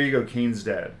there you go. Cain's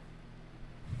dead.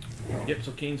 Yep.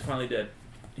 So Cain's finally dead.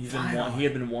 He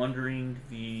had been wandering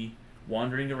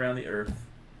around the earth,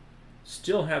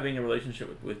 still having a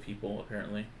relationship with people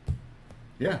apparently.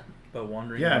 Yeah. But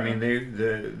wandering. Yeah, around. I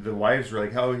mean the wives were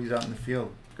like, "Oh, he's out in the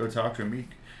field. Go talk to him."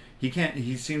 He can't.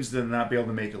 He seems to not be able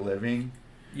to make a living.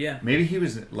 Yeah. Maybe he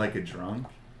was like a drunk.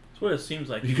 That's what it seems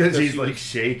like. Because he's like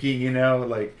shaking, you know,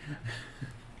 like.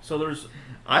 So there's.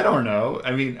 I don't know.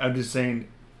 I mean, I'm just saying.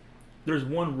 There's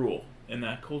one rule in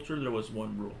that culture. There was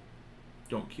one rule: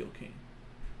 don't kill Cain.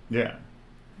 Yeah.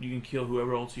 You can kill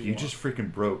whoever else you want. You just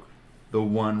freaking broke the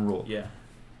one rule. Yeah.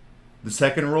 The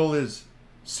second rule is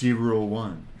see rule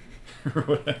 1 or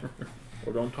whatever.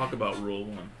 Or don't talk about rule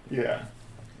 1. Yeah.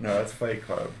 No, that's Fight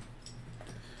Club.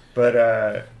 But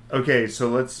okay, so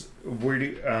let's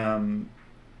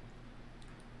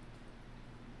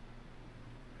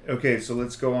okay, so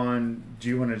let's go on. Do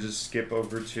you want to just skip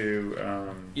over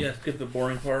to skip the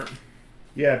boring part?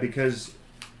 Yeah, because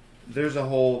there's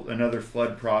another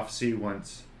flood prophecy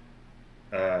once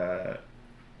Mahalalel,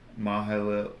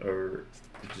 or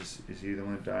is he the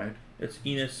one that died? It's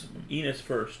Enos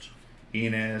first.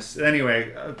 Enos.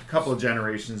 Anyway, a couple of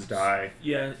generations die.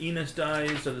 Yeah, Enos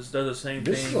dies. Does the same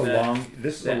this thing.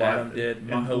 This is a lot. Adam did.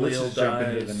 Let's just jump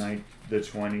into dies. the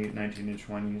 1920s,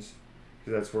 because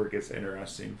that's where it gets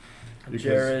interesting.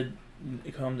 Jared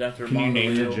comes after. Can you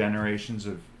name the generations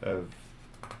of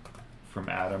from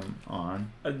Adam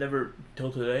on? I've never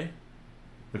till today.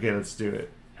 Okay, let's do it.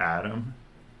 Adam.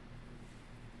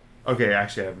 Okay,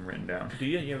 actually, I have them written down. Do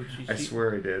you? You have a cheat I sheet?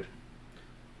 swear I did.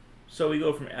 So we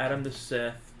go from Adam to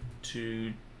Seth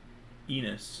to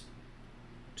Enos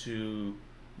to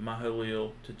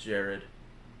Mahalalel to Jared,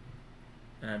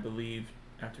 and I believe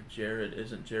after Jared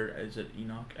is it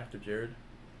Enoch after Jared?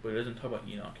 But it doesn't talk about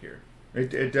Enoch here.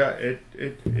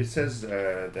 It says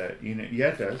that Enoch. Yeah,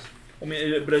 it does. I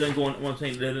mean, but it doesn't go on. What I'm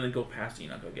saying, it doesn't go past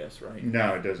Enoch, I guess, right?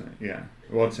 No, it doesn't. Yeah.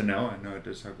 Well, it's a Noah. No, it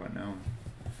does talk about Noah.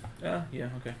 Yeah.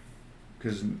 Okay.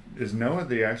 Because is Noah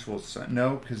the actual son?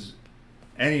 No, because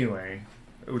anyway,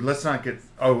 let's not get.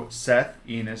 Oh, Seth,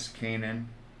 Enos, Canaan.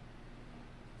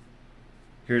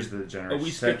 Here's the generation. Oh, we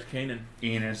skipped Canaan.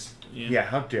 Enos. Yeah,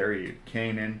 how dare you?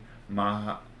 Canaan,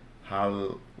 Mahalalel.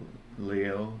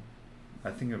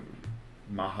 I think of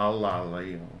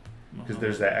Mahalalel. Because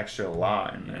there's that extra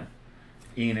law in there.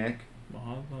 Enoch.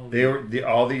 All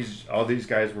these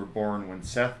guys were born when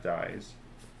Seth dies.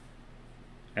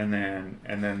 And then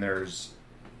there's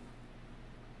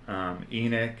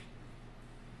Enoch,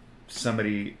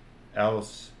 somebody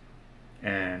else,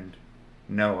 and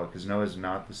Noah, because Noah's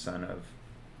not the son of.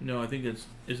 No, I think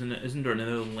isn't there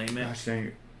another Lamech? Gosh,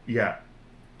 yeah.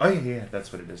 Oh yeah,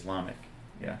 that's what it is. Lamech.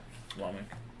 Yeah. Lamech.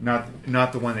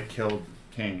 Not the one that killed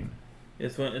Cain.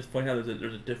 It's funny how there's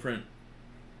a different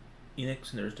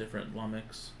Enochs and there's different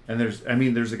Lamechs. And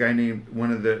there's a guy named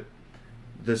one of the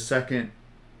second.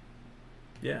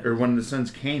 Yeah. Or one of the sons,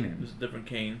 Canaan. There's a different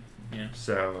Cain. Yeah.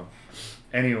 So,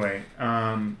 anyway,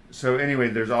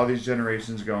 there's all these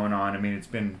generations going on. I mean, it's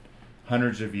been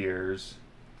hundreds of years.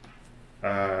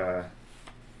 There's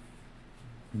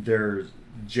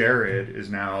Jared is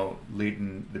now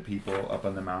leading the people up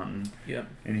on the mountain. Yep.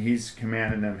 And he's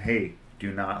commanding them, hey,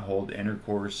 do not hold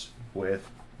intercourse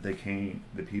with the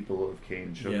people of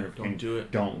Cain, children of Cain. Don't do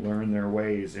it. Don't learn their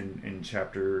ways. In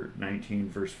chapter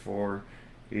 19, verse 4.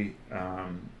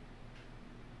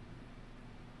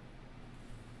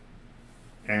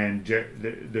 And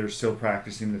they're still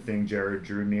practicing the thing. Jared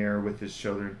drew near with his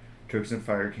children, took some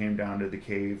fire, came down to the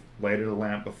cave, lighted a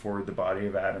lamp before the body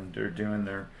of Adam. They're doing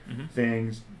their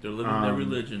things. They're living their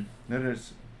religion. That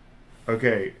is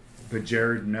okay, but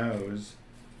Jared knows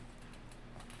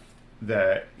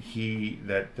that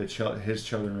his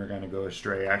children are going to go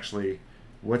astray. Actually,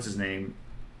 what's his name?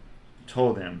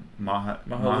 Told him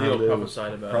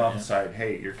Mahalil prophesied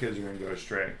hey, your kids are going to go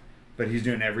astray, but he's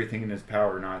doing everything in his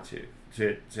power not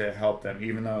to help them,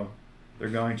 even though they're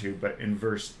going to. But in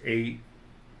verse 8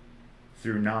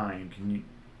 through 9, can you?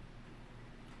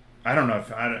 I don't know if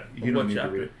you don't need to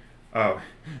read it. Oh,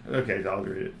 okay, I'll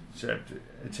read it.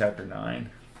 Chapter 9.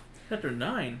 Chapter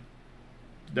 9.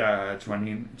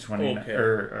 20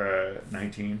 or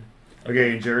 19.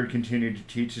 Okay, and Jared continued to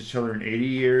teach his children 80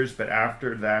 years, but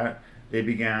after that they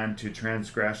began to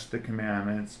transgress the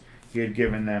commandments he had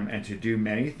given them and to do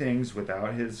many things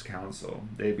without his counsel.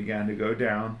 They began to go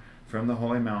down from the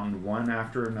holy mountain one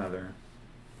after another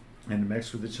and to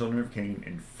mix with the children of Cain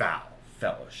in foul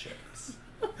fellowships.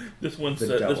 This one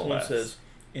says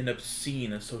in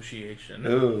obscene association.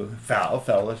 Ooh, foul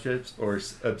fellowships or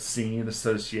obscene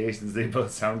associations. They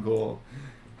both sound cool.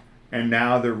 And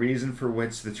now the reason for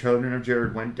which the children of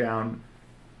Jared went down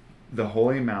the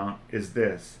holy mount is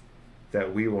this,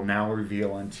 that we will now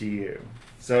reveal unto you.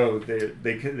 So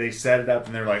they set it up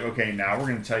and they're like, okay, now we're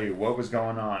going to tell you what was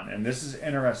going on. And this is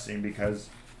interesting because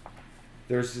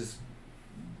there's this,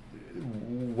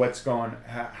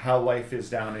 how life is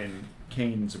down in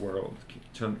Cain's world.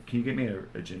 Can you get me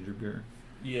a ginger beer?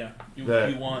 Yeah. You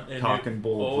want a talking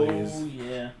bull, please? Oh,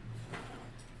 yeah.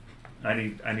 I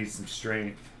need some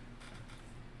strength.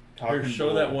 Here,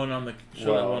 show that one on the.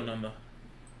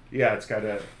 Yeah, it's got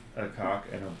a cock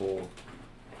and a bull.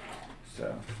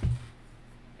 So,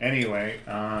 anyway,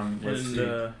 let's see.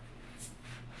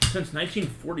 Since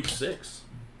 1946.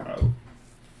 Oh,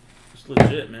 it's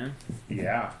legit, man.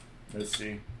 Yeah. Let's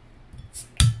see.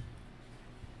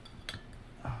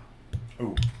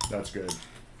 Oh, that's good.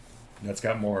 That's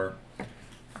got more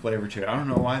flavor to it. I don't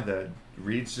know why the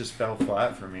reeds just fell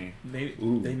flat for me.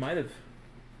 They might have.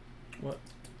 What?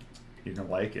 You're gonna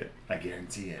like it. I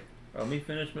guarantee it. Let me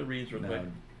finish my reeds real quick.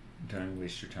 Don't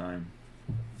waste your time.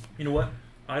 You know what?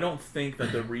 I don't think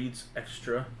that the Reed's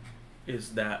Extra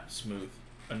is that smooth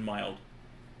and mild.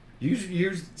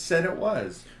 You said it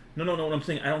was. No. What I'm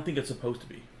saying, I don't think it's supposed to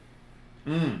be.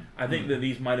 I think that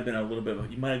these might have been a little bit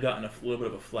of. You might have gotten a little bit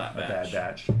of a flat batch. A bad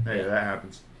batch. Hey, that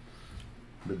happens.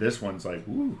 But this one's like,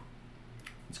 woo.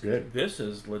 It's good. This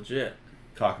is legit.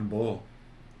 Talking bull.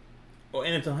 Oh,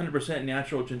 and it's 100%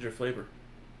 natural ginger flavor.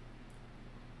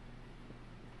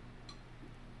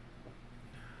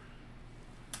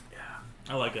 Yeah,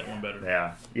 I like that one better.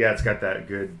 Yeah, it's got that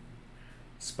good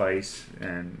spice,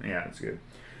 and yeah, it's good.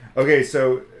 Okay,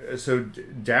 so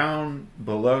down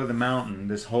below the mountain,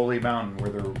 this holy mountain where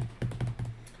they're...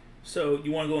 So,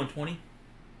 you want to go on 20?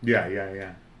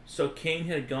 Yeah. So, Cain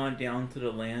had gone down to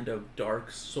the land of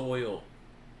dark soil.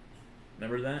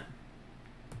 Remember that?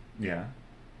 Yeah.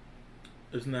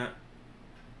 Isn't that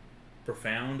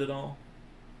profound at all?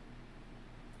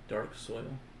 Dark soil?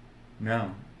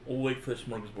 No. We'll wait for the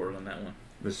smorgasbord on that one.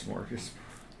 The smorgasbord.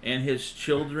 And his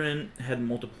children had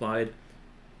multiplied.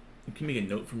 Can you make a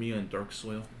note for me on dark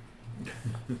soil?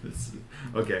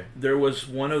 Okay. There was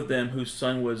one of them whose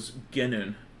son was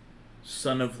Genun,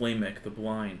 son of Lamech the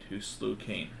blind, who slew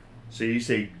Cain. So you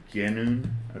say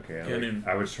Genun? Okay. Genun.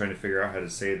 I was trying to figure out how to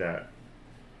say that.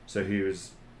 So he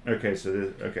was... Okay, so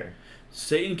this... Okay.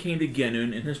 Satan came to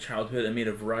Genun in his childhood and made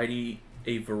a variety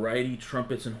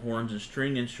trumpets and horns and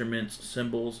string instruments,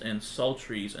 cymbals and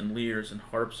psalteries and lyres and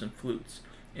harps and flutes.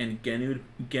 And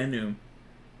Genum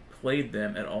played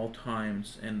them at all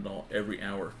times and every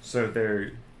hour. So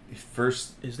they're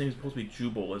first... His name is supposed to be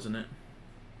Jubal, isn't it?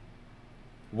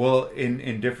 Well,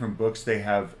 in different books they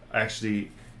have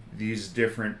actually these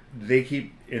different... They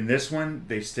keep... In this one,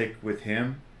 they stick with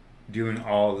him doing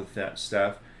all of that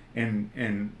stuff.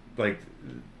 And like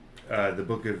the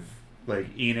book of like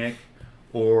Enoch,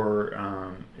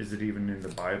 or is it even in the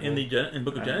Bible? In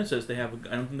Book of Genesis, they have.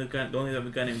 I don't think don't they have a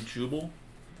guy named Jubal?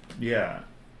 Yeah,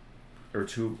 or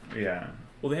two. Yeah.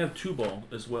 Well, they have Tubal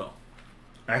as well.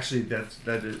 Actually, that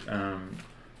is.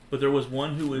 But there was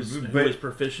one who was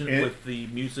proficient with the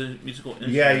musical instruments.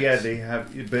 Yeah, they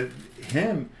have. But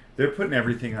him, they're putting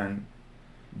everything on.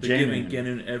 They're giving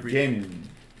Genun everything. Genun.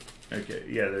 Okay,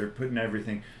 yeah, they're putting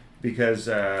everything because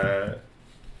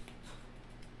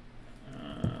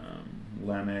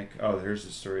Lamech. Oh, there's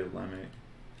the story of Lamech.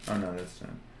 Oh no, that's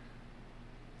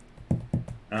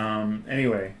not.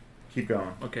 Anyway, keep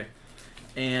going. Okay,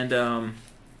 and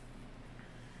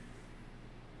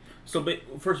So,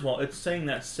 first of all, it's saying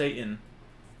that Satan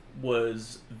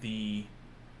was the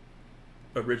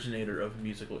originator of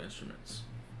musical instruments,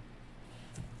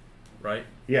 right?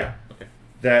 Yeah. Okay.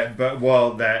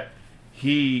 That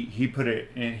he put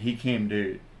it in. He came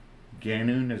to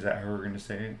Ganun. Is that how we're going to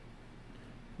say it?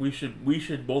 We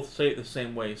should both say it the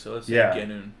same way. So let's say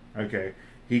Ganun. Okay.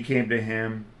 He came to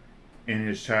him in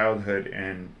his childhood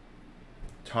and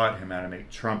taught him how to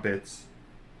make trumpets,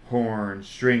 horns,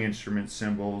 string instruments,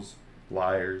 cymbals,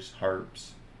 lyres,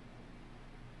 harps.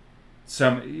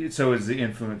 So is the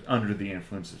influence under the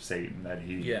influence of Satan that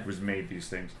he was made these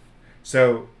things.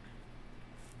 So,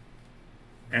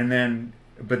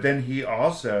 but then he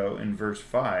also in verse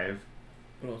 5.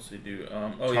 What else did he do?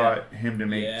 Taught him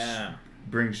to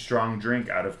bring strong drink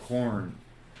out of corn.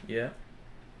 Yeah.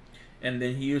 And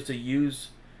then he used to use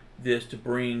this to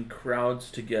bring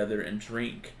crowds together and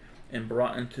drink, and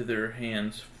brought into their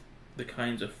hands the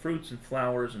kinds of fruits and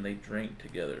flowers, and they drank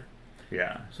together.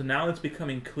 Yeah. So now it's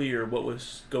becoming clear what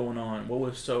was going on. What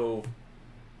was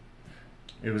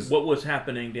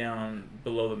happening down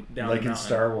below down like the mountain. In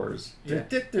Star Wars. Yeah.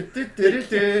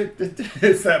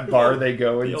 It's that bar they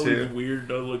go into. All these weird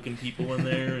looking people in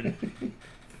there and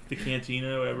the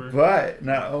cantina, whatever. But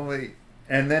not only,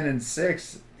 and then in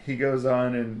 6 he goes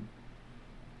on and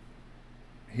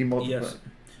he multiplied. Yes.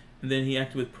 And then he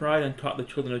acted with pride and taught the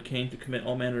children of Cain to commit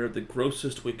all manner of the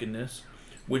grossest wickedness,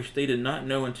 which they did not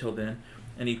know until then,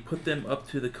 and he put them up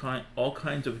to all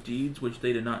kinds of deeds which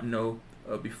they did not know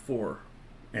before.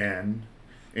 And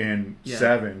in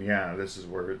 7, this is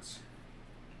where it's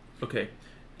okay.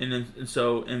 And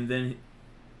then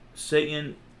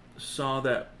Satan saw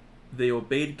that they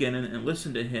obeyed Ganun and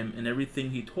listened to him and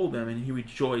everything he told them, and he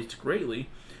rejoiced greatly,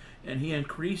 and he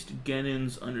increased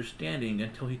Ganun's understanding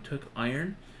until he took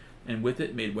iron, and with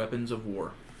it made weapons of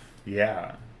war.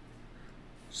 Yeah.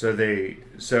 So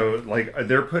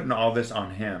they're putting all this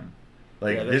on him.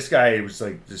 This guy was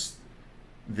like just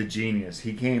the genius.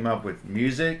 He came up with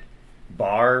music,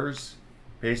 bars,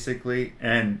 basically,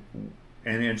 and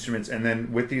instruments. And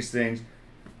then with these things,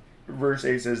 verse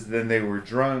 8 says, then they were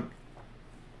drunk.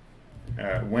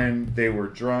 When they were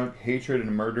drunk, hatred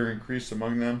and murder increased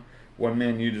among them. One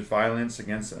man used violence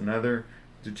against another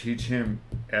to teach him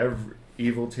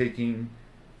evil, taking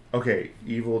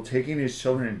his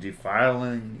children and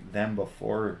defiling them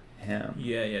before him.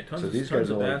 Yeah. So these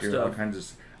guys are like doing all kinds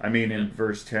of. I mean, in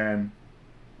verse 10,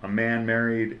 a man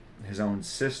married his own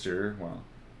sister. Well,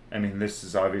 I mean, this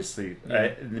is obviously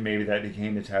maybe that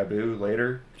became a taboo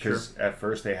later because at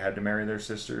first they had to marry their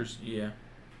sisters. Yeah.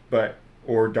 But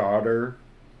or daughter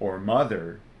or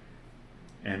mother,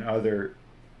 and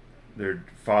their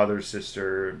father,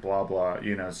 sister, blah blah.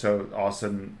 So all of a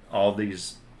sudden all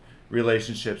these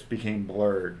relationships became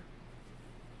blurred.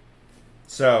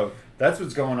 So that's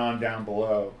what's going on down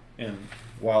below, and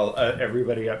while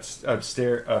everybody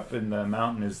upstairs up in the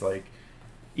mountain is like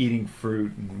eating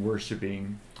fruit and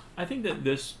worshiping. I think that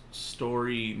this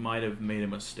story might have made a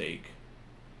mistake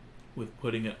with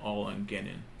putting it all on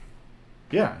Ganun.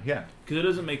 Yeah. Because it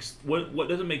doesn't make what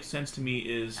doesn't make sense to me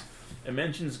is it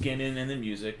mentions Ganun in the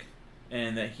music,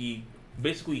 and that he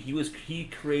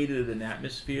created an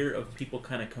atmosphere of people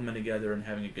kind of coming together and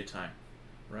having a good time,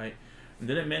 right? And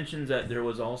then it mentions that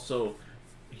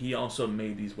he also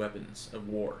made these weapons of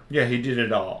war. Yeah, he did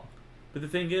it all. But the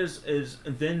thing is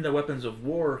then the weapons of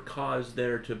war caused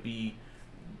there to be.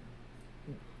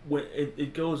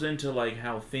 It goes into like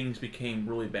how things became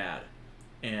really bad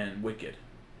and wicked.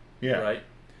 Yeah. Right.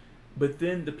 But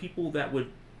then the people that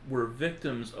were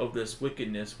victims of this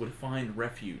wickedness would find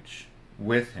refuge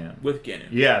with him, with Ganun.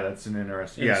 Yeah, that's an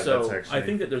interesting. And so that's actually. I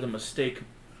think that there's a mistake.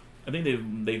 I think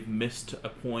they've missed a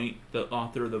point. The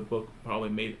author of the book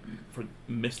probably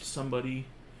missed somebody,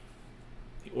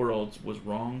 or else was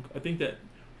wrong. I think that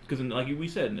because, like we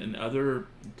said, in other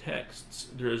texts,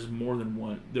 there's more than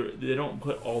one. They don't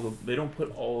put all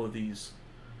of these.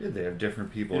 Yeah, they have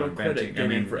different people. They don't credit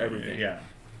Ganun for everything. Yeah.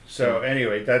 So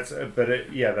anyway, that's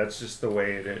just the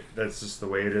way it. That's just the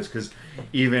way it is. Because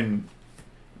even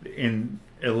in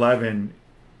 11,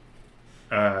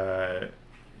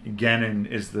 Ganun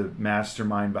is the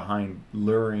mastermind behind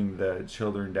luring the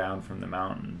children down from the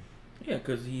mountain. Yeah,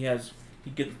 because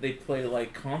they play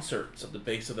like concerts at the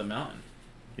base of the mountain.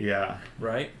 Yeah.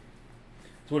 Right.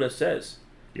 That's what it says.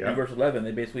 Yeah. In verse 11,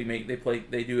 they basically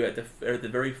they do at the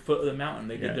very foot of the mountain.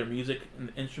 They get their music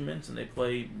and instruments, and they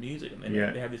play music, and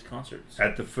they have these concerts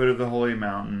at the foot of the holy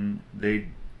mountain. They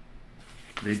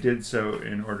did so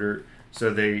in order. So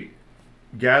they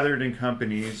gathered in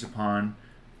companies upon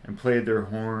and played their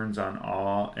horns on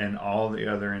all the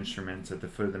other instruments at the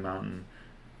foot of the mountain,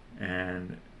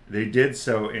 and they did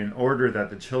so in order that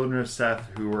the children of Seth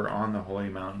who were on the holy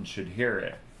mountain should hear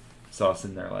it. So I was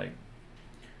sitting there like,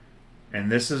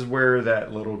 and this is where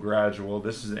that little gradual,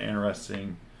 this is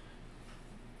interesting,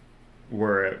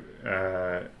 where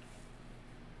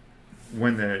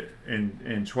when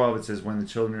in 12 it says, when the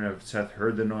children of Seth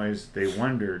heard the noise, they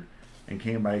wondered and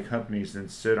came by companies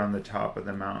and stood on the top of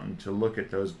the mountain to look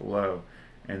at those below.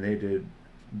 And they did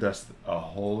thus a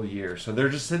whole year. So they're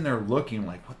just sitting there looking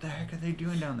like, what the heck are they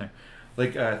doing down there?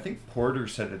 Like, I think Porter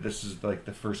said that this is like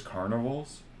the first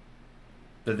carnivals.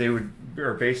 That they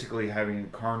are basically having a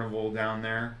carnival down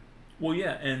there. Well,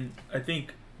 yeah, and I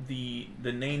think the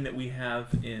name that we have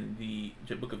in the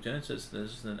book of Genesis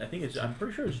is, I'm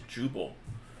pretty sure it's Jubal.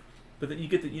 But then you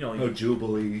get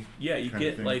Jubilee. Yeah, you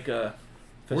get like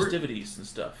festivities and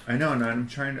stuff. I know, and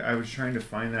I was trying to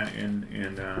find that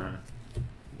in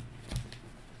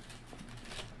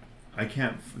I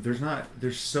can't.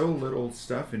 There's so little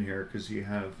stuff in here because you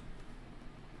have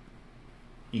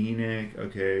Enoch.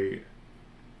 Okay,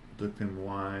 look them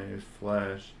wife,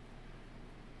 flesh.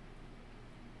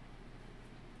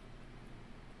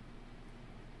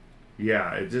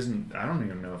 Yeah, it doesn't. I don't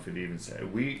even know if it even said.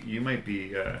 You might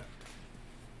be.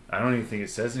 I don't even think it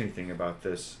says anything about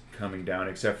this coming down,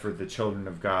 except for the children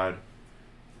of God.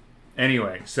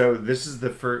 Anyway, so this is the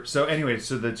first. So anyway,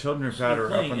 so the children of God are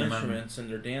up on the mountain. Playing instruments and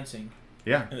they're dancing.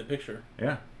 Yeah. In the picture.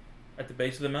 Yeah. At the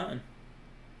base of the mountain.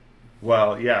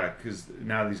 Well, yeah, because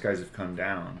now these guys have come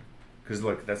down. Because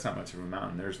look, that's not much of a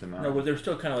mountain. There's the mountain. No, but they're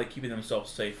still kind of like keeping themselves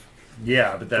safe.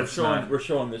 Yeah, but that's we're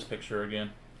showing this picture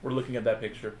again. We're looking at that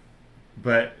picture.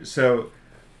 But so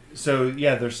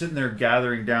yeah, they're sitting there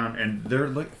gathering down, and they're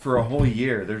looking for a whole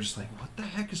year. They're just like, what the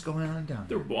heck is going on down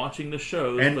there? They're watching the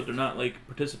shows, but they're not like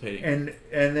participating. And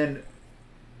then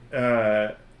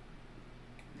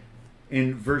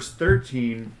in verse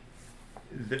 13,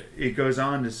 it goes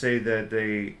on to say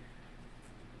that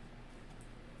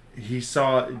he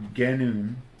saw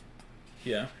Genun.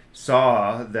 Yeah.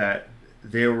 Saw that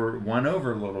they were won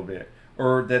over a little bit,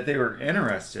 or that they were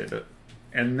interested,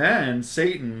 and then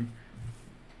Satan.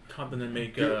 Come and then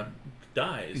make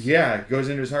dyes. Yeah, goes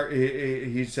into his heart.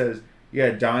 He says,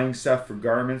 yeah, dyeing stuff for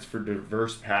garments for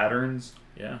diverse patterns.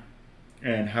 Yeah.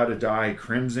 And how to dye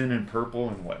crimson and purple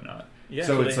and whatnot. Yeah,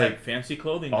 so it's like fancy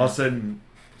clothing. All of a sudden,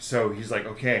 so he's like,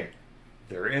 okay,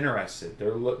 they're interested.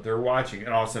 They're watching,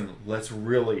 and all of a sudden, let's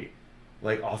really,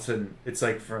 like, all of a sudden, it's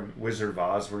like from Wizard of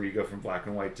Oz where you go from black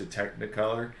and white to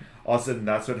Technicolor. All of a sudden,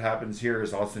 that's what happens here.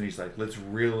 Is all of a sudden he's like, let's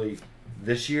really,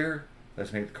 this year,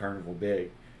 let's make the carnival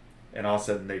big. And all of a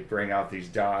sudden they bring out these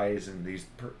dyes and they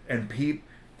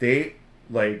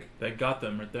got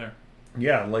them right there.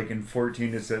 Yeah, like in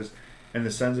 14 it says, and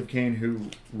the sons of Cain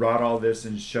who wrought all this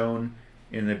and shone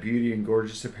in the beauty and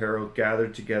gorgeous apparel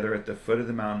gathered together at the foot of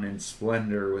the mountain in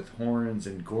splendor with horns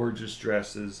and gorgeous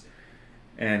dresses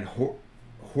and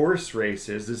horse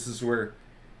races. This is where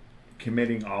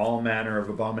committing all manner of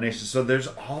abominations. So there's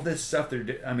all this stuff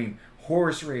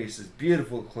horse races,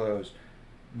 beautiful clothes,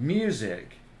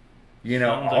 music.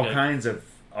 All kinds of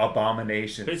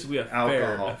abominations. Basically,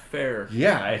 alcohol. A fair.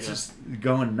 Yeah, it's just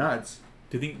going nuts.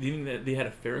 Do you think that they had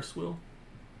a Ferris wheel?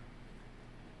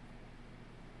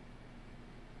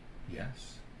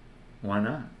 Yes. Why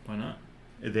not? Why not?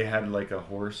 They had like a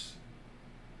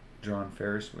horse-drawn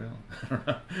Ferris wheel. I don't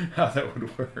know how that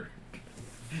would work.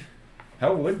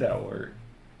 How would that work?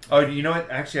 Oh, you know what?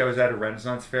 Actually, I was at a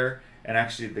Renaissance fair, and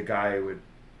actually the guy would.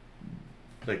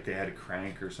 Like they had a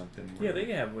crank or something. Yeah, they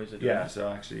have ways to do that. that. So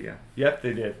actually, yeah. Yep,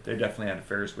 they did. They definitely had a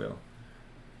Ferris wheel.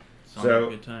 Sounds like a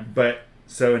good time. But,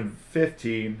 so in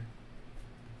 15,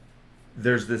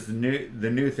 there's the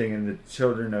new thing, and the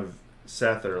children of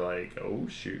Seth are like, oh,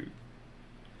 shoot.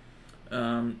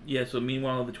 Yeah, so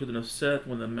meanwhile, the children of Seth,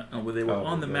 when they were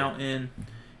on the mountain,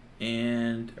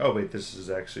 and... Oh, wait, this is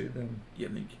actually them.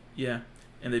 Yeah,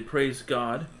 and they praised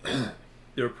God.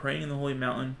 They were praying in the holy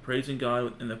mountain, praising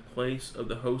God in the place of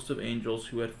the host of angels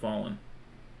who had fallen.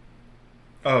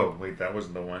 Oh, wait, that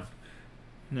wasn't the one.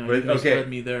 No, you misled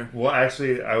me there. Well,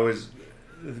 actually,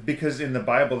 because in the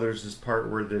Bible there's this part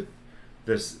where the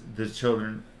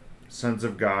children, sons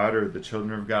of God, or the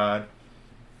children of God,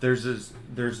 there's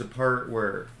a part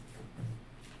where,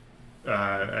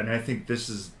 and I think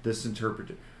this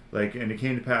interpreted. Like, and it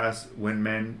came to pass when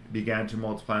men began to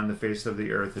multiply on the face of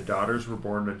the earth, the daughters were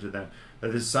born unto them.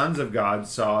 That the sons of God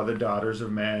saw the daughters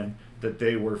of men, that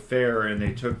they were fair, and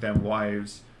they took them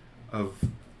wives of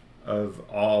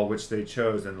all which they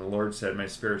chose. And the Lord said, my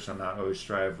spirit shall not always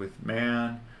strive with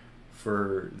man,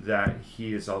 for that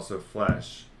he is also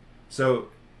flesh. So,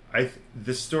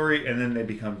 the story, and then they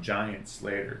become giants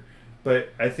later.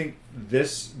 But I think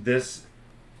this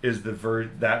is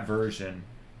that version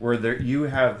where you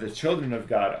have the children of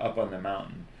God up on the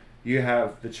mountain. You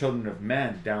have the children of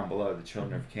men down below, the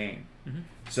children of Cain. Mm-hmm.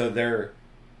 So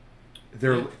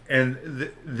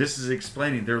this is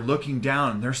explaining, they're looking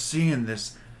down and they're seeing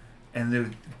this, and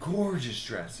the gorgeous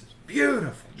dresses,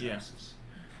 beautiful dresses.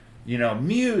 You know,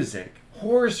 music,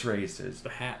 horse races, the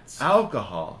hats,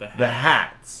 alcohol, the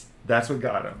hats. That's what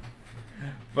got them.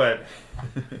 But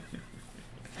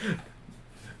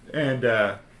and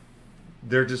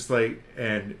they're just like,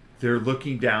 and they're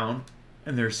looking down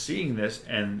and they're seeing this,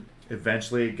 and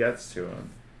eventually it gets to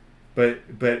them. But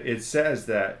it says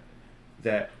that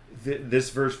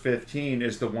this verse 15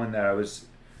 is the one that I was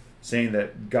saying,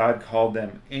 that God called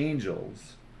them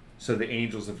angels. So the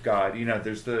angels of God, you know,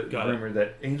 there's the rumor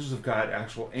that angels of God,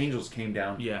 actual angels, came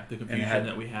down. Yeah, the confusion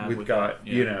that we have with God,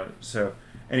 you know. So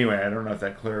anyway, I don't know if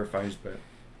that clarifies, but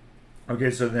okay.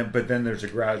 So then there's a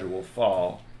gradual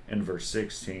fall in verse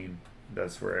 16.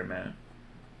 That's where I meant.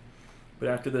 But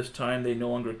after this time, they no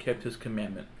longer kept his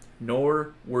commandment,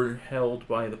 nor were held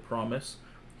by the promise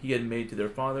he had made to their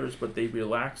fathers, but they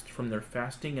relaxed from their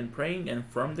fasting and praying, and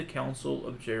from the counsel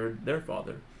of Jared their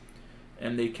father.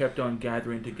 And they kept on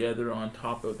gathering together on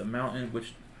top of the mountain,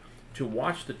 which to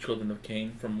watch the children of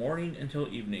Cain from morning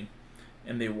until evening.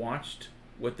 And they watched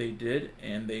what they did,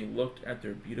 and they looked at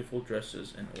their beautiful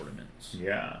dresses and ornaments.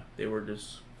 Yeah. They were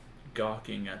just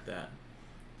gawking at that.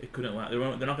 It couldn't last. They're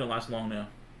not going to last long now.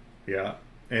 Yeah.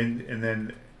 And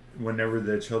then whenever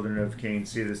the children of Cain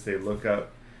see this, they look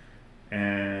up,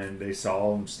 and they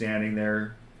saw them standing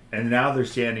there. And now they're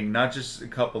standing, not just a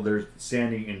couple, they're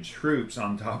standing in troops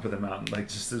on top of the mountain, like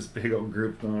just this big old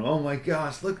group going, oh my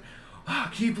gosh, look,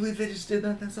 can you believe they just did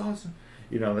that? That's awesome.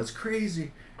 You know, that's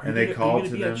crazy. And they called to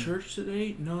them. Are you going to be at church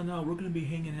today? No, we're going to be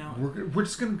hanging out. We're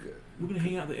just going to... We're going to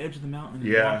hang out at the edge of the mountain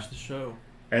and watch the show.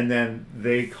 And then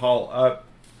they call up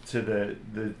to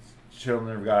the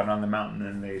children of God on the mountain,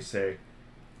 and they say,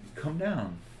 come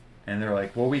down. And they're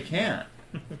like, well, we can't.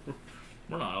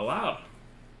 We're not allowed.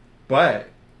 But...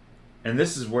 And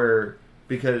this is where,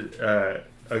 because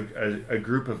a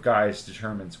group of guys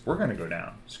determines, we're going to go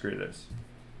down. Screw this.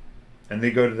 And they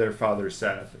go to their father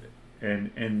Seth. And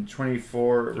in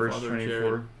 24, verse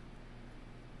 24.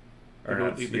 They go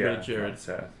to Jared.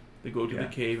 Seth. They go to the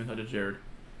cave and talk to Jared.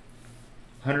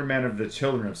 100 men of the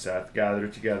children of Seth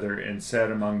gathered together and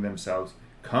said among themselves,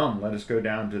 come, let us go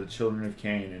down to the children of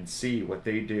Cain and see what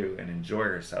they do and enjoy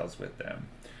ourselves with them.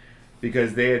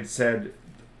 Because they had said...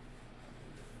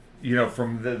 You know,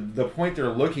 from the point they're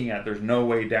looking at, there's no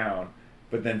way down.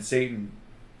 But then Satan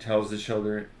tells the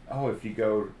children, oh, if you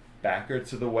go backward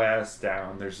to the west,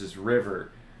 down, there's this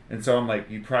river. And so I'm like,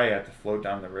 you probably have to float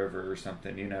down the river or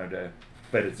something, you know,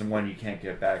 but it's one you can't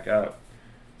get back up.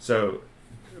 So,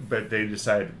 but they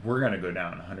decide, we're going to go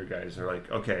down. 100 guys are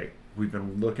like, okay, we've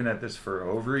been looking at this for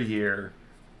over a year.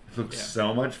 It looks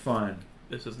so much fun.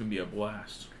 This is going to be a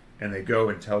blast. And they go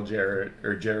and tell Jared,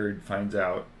 or Jared finds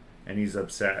out. And he's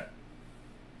upset.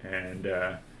 And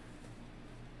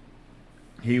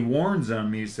he warns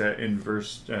them. He said in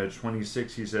verse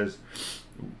 26, he says,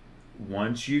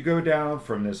 once you go down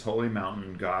from this holy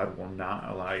mountain, God will not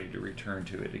allow you to return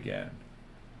to it again.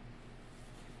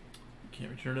 You can't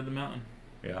return to the mountain.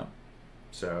 Yeah.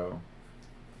 So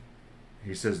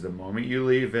he says, the moment you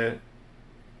leave it,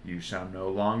 you shall no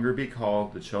longer be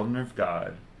called the children of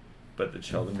God, but the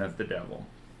children of the devil.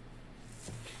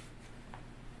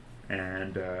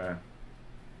 And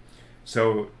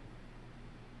so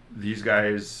these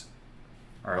guys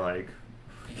are like,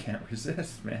 we can't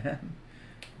resist, man.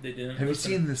 They didn't. Have you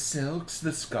seen the silks,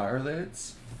 the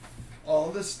scarlets,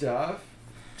 all the stuff?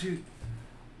 Dude,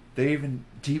 they even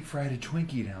deep fried a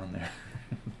Twinkie down there.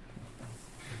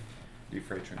 Deep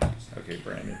fried Twinkies. Okay,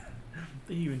 Brandon.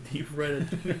 They even deep fried a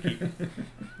Twinkie.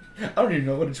 I don't even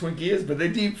know what a Twinkie is, but they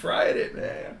deep fried it,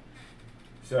 man.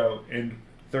 So in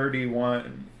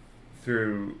 31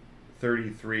 through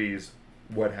 33 is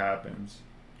what happens.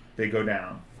 They go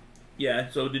down. Yeah,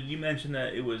 so did you mention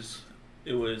that it was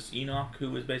Enoch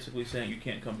who was basically saying you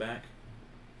can't come back?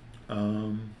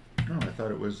 No, I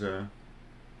thought it was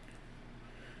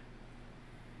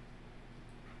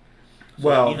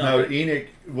well, Enoch.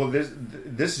 Well,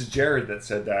 this is Jared that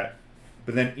said that,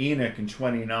 but then Enoch in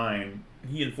 29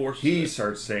 he enforces. He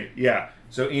starts saying, yeah.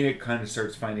 So Enoch kind of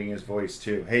starts finding his voice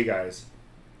too. Hey guys.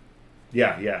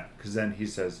 Yeah, because then he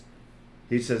says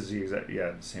the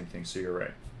same thing. So you're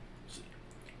right.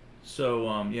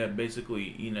 So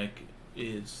basically Enoch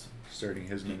is starting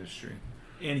his ministry,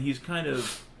 and he's kind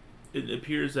of. It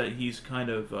appears that he's kind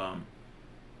of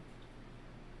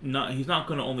not. He's not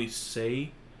going to only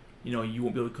say, you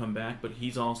won't be able to come back, but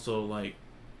he's also like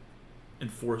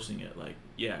enforcing it. Like,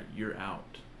 yeah, you're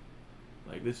out.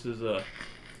 Like, there's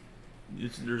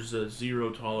a zero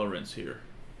tolerance here.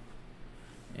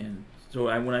 And so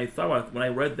when I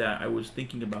read that, I was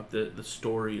thinking about the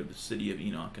story of the city of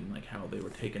Enoch and like how they were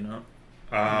taken up.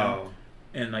 Oh. You know?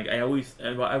 And like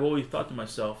I've always thought to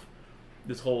myself,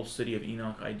 this whole city of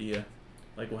Enoch idea,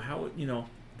 like, well, how would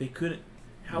they couldn't?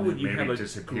 How would you have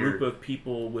a group of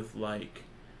people with like,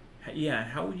 yeah?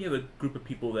 How would you have a group of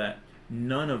people that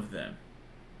none of them,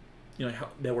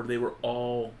 they were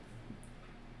all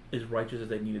as righteous as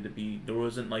they needed to be? There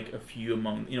wasn't like a few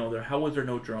among how was there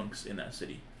no drunks in that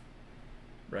city?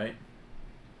 Right?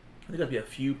 I think there'd be a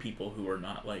few people who are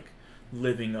not like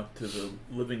living up to the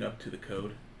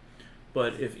code.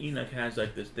 But if Enoch has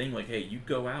like this thing like, hey, you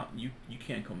go out, you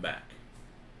can't come back.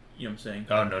 You know what I'm saying?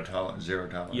 Oh, no tolerance, zero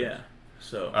tolerance. Yeah.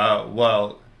 So.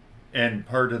 Well, and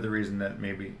part of the reason that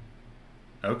maybe,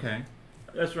 okay.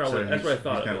 That's what I thought. He's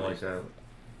kind of like a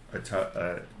tough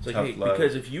like, tough hey, love.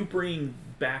 because if you bring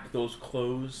back those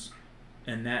clothes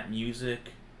and that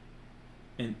music,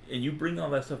 and you bring all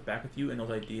that stuff back with you and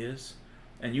those ideas,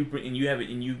 and you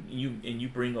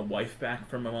bring a wife back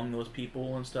from among those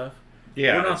people and stuff.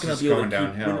 Yeah, we're not going to be able to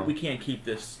downhill. We can't keep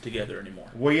this together anymore.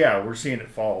 Well, yeah, we're seeing it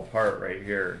fall apart right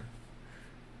here.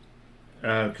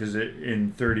 Because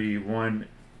in 31,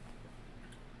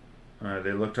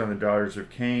 they looked on the daughters of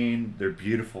Cain. Their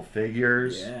beautiful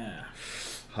figures. Yeah.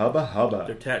 Hubba hubba.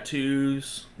 Their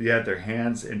tattoos. Yeah, their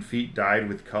hands and feet dyed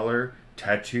with color,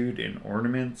 tattooed in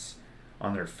ornaments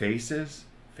on their faces.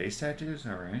 Face tattoos?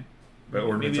 All right. But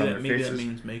ornaments on their faces. Maybe that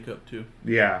means makeup, too.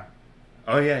 Yeah.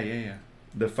 Oh, yeah.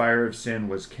 The fire of sin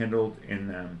was kindled in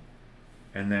them.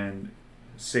 And then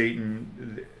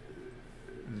Satan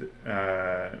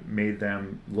made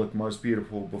them look most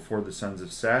beautiful before the sons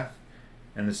of Seth.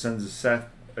 And the sons of Seth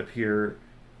appear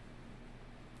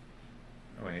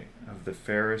of the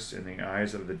fairest in the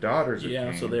eyes of the daughters of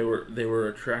Cain. Yeah, so they were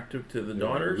attractive to the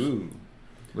daughters. Ooh.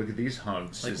 Look at these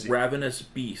hunks. Like ravenous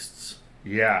beasts.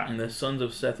 Yeah. And the sons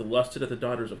of Seth lusted at the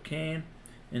daughters of Cain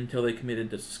until they committed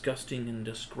disgusting and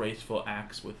disgraceful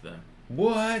acts with them.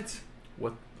 What?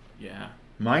 What? Yeah.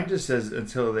 Mine just says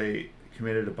until they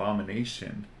committed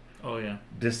abomination. Oh, yeah.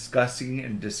 Disgusting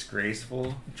and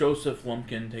disgraceful. Joseph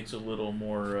Lumpkin takes a little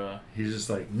more... He's just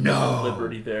like, no!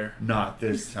 Liberty there. Not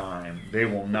this time. They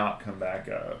will not come back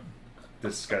up.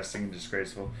 Disgusting and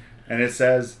disgraceful. And it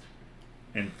says...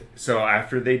 And so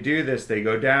after they do this, they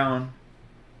go down.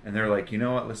 And they're like, you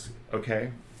know what? Let's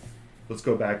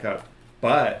go back up.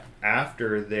 But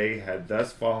after they had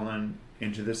thus fallen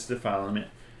into this defilement,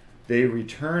 they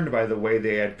returned by the way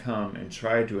they had come and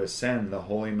tried to ascend the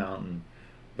holy mountain.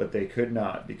 But they could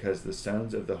not, because the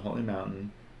stones of the holy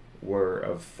mountain were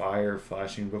of fire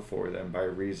flashing before them, by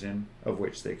reason of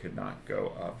which they could not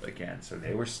go up again. So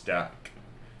they were stuck.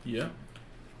 Yeah.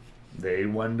 They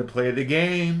wanted to play the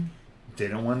game.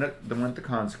 Didn't want the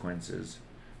consequences.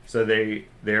 So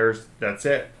that's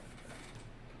it.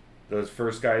 Those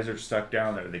first guys are stuck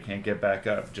down there. They can't get back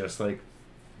up, just like...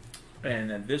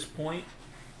 And at this point,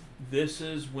 this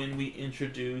is when we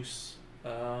introduce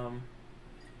a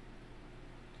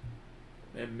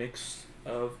mix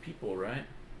of people, right?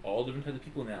 All different types of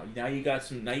people now. Now you got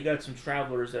some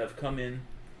travelers that have come in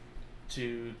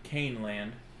to Cain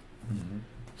land,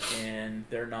 and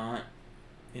they're not,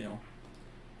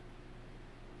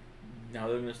 now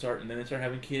they're gonna start, and then they start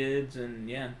having kids, and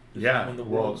this is when the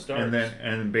world starts.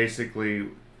 And basically,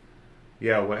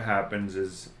 what happens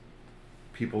is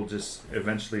people just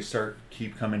eventually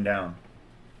keep coming down.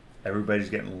 Everybody's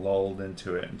getting lulled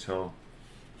into it until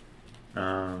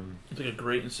it's like a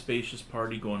great and spacious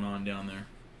party going on down there.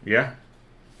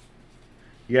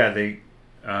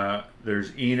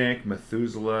 There's Enoch,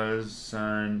 Methuselah's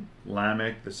son,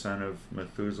 Lamech, the son of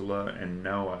Methuselah, and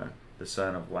Noah, the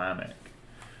son of Lamech.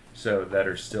 So that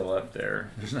are still up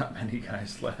there. There's not many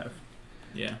guys left.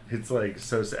 Yeah. It's like,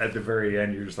 so at the very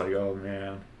end, you're just like, oh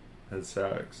man, that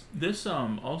sucks. This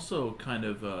also kind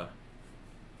of I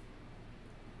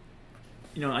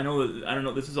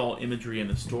know this is all imagery in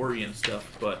the story and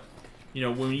stuff, but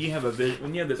when you have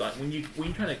when you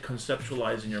try to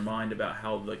conceptualize in your mind about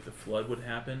how like the flood would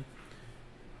happen,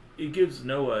 it gives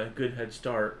Noah a good head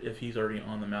start if he's already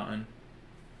on the mountain.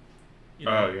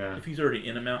 If he's already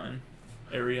in a mountain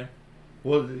area.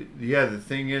 Well, the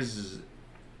thing is,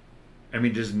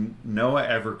 does Noah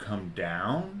ever come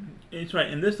down? It's right,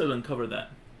 and this doesn't cover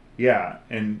that. Yeah,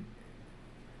 and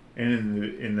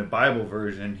in the Bible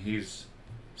version,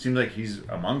 seems like he's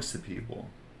amongst the people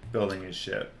building his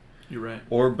ship. You're right.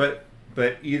 But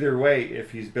either way,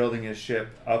 if he's building his ship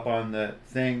up on the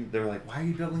thing, they're like, "Why are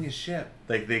you building his ship?"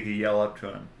 Like they could yell up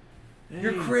to him, Hey.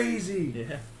 You're crazy.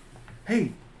 Yeah.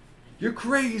 Hey, you're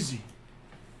crazy.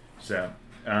 So,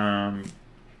 Is there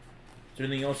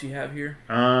anything else you have here?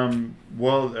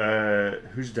 well,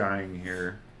 who's dying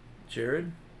here?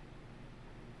 Jared?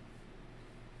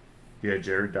 Yeah,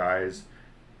 Jared dies.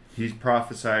 He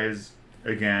prophesies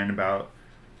again about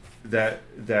that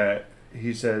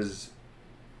he says,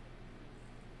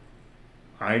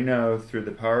 I know through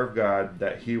the power of God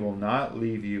that he will not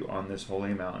leave you on this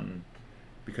holy mountain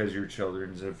because your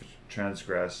children have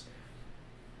transgressed.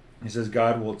 He says,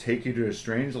 God will take you to a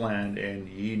strange land, and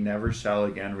ye never shall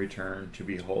again return to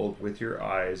behold with your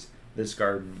eyes this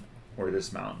garden or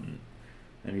this mountain.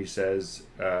 And he says,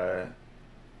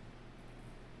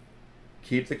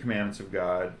 keep the commandments of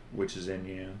God, which is in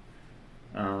you.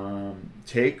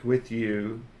 Take with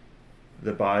you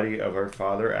the body of our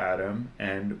father Adam,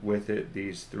 and with it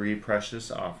these three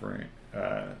precious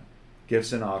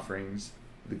gifts and offerings,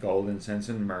 the gold, incense,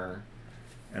 and myrrh,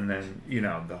 and then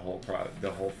the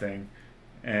whole thing.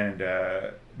 And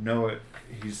Noah,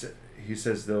 he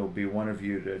says there'll be one of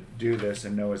you to do this,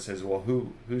 and Noah says, well,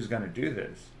 who's going to do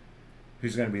this?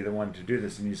 Who's going to be the one to do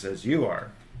this? And he says, you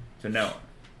are, to Noah.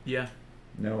 Yeah.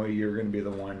 Noah, you're going to be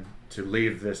the one to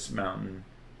leave this mountain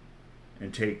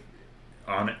and take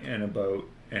in a boat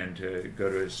and to go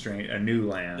to a new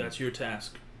land. That's your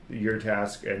task. Your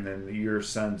task, and then your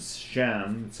son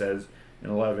Shem, it says in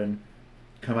 11,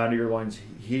 come out of your loins,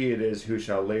 he it is who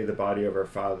shall lay the body of our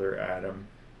father Adam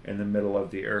in the middle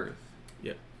of the earth.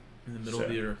 Yep, in the middle of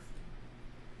the earth.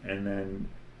 And then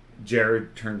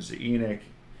Jared turns to Enoch,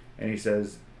 and he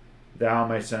says, thou,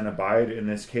 my son, abide in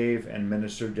this cave and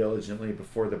minister diligently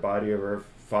before the body of our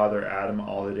father Adam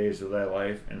all the days of thy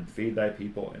life, and feed thy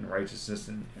people in righteousness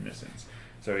and innocence.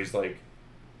 So he's like,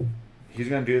 he's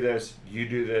going to do this, you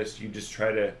do this, you just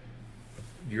try to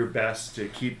your best to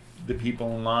keep the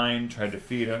people in line, try to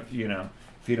feed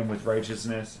them with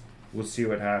righteousness. We'll see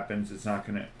what happens. It's not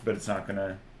going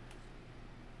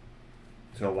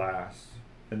to last.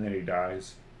 And then he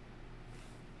dies.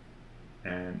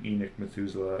 And Enoch,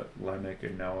 Methuselah, Lamech,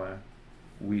 and Noah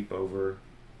weep over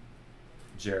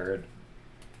Jared.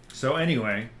 So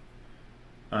anyway,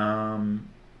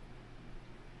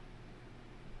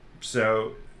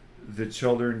 so the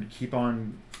children keep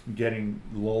on getting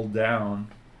lulled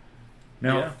down.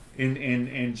 Now,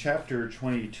 in chapter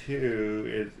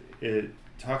 22, it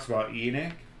talks about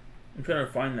Enoch. I'm trying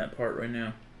to find that part right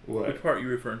now. What? Which part are you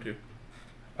referring to?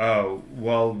 Oh,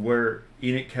 well, where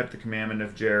Enoch kept the commandment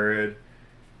of Jared.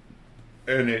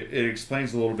 And it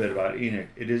explains a little bit about Enoch.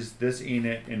 It is this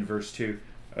Enoch in verse 2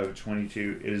 of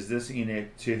 22. It is this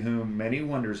Enoch to whom many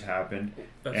wonders happened,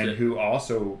 who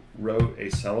also wrote a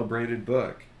celebrated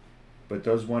book. But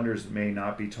those wonders may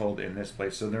not be told in this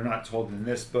place. So they're not told in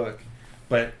this book.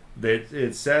 But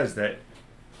it says that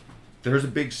there's a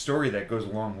big story that goes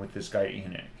along with this guy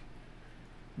Enoch.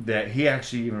 That he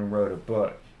actually even wrote a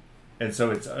book. And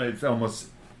so it's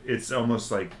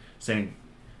almost like saying,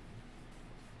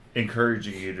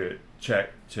 encouraging you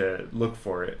to look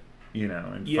for it,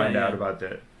 and find out about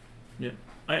that. Yeah,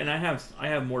 I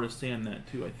have more to say on that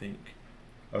too. I think.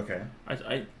 Okay.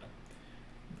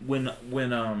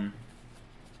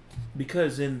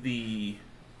 Because in the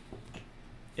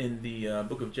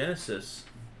book of Genesis,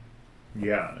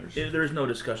 there's no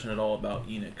discussion at all about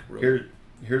Enoch. Really.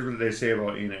 Here's what they say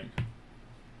about Enoch.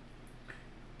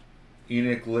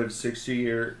 Enoch lived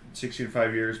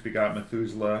 65 years, begot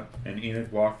Methuselah, and Enoch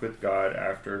walked with God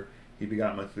after he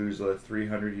begot Methuselah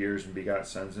 300 years and begot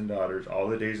sons and daughters. All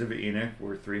the days of Enoch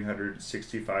were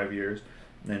 365 years.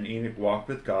 And then Enoch walked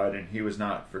with God, and he was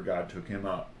not, for God took him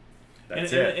up.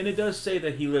 That's it. And it does say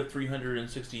that he lived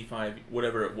 365,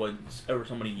 whatever it was, ever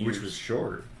so many years. Which was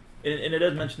short. And it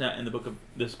does mention that in the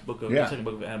the second book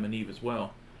of Adam and Eve as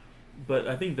well. But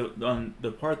I think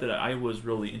the part that I was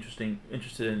really interested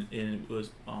in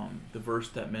was the verse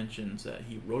that mentions that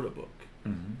he wrote a book.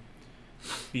 Mm-hmm.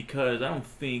 Because I don't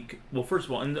think, well, first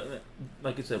of all, and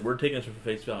like I said, we're taking this for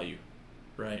face value,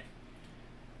 right?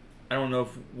 I don't know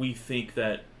if we think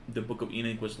that the book of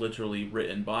Enoch was literally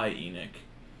written by Enoch,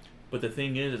 but the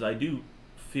thing is I do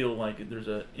feel like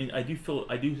I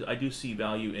do see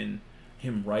value in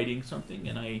him writing something,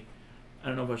 and I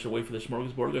don't know if I should wait for the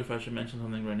smorgasbord or if I should mention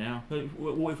something right now.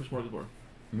 We'll wait for smorgasbord.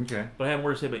 Okay. But I have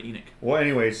more to say about Enoch. Well,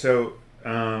 anyway, so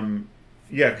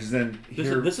because then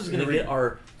this is going to get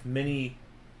our many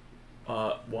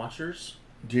watchers.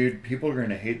 Dude, people are going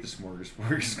to hate the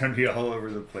smorgasbord. It's going to be all over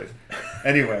the place.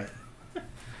 Anyway.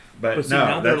 But see,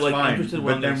 now they're like fine. interested in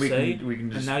what I'm going to say, we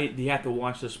can just, and now you have to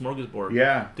watch the smorgasbord.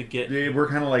 Yeah. To get. We're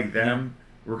kind of like them.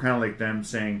 Yeah. We're kind of like them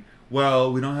saying,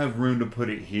 well, we don't have room to put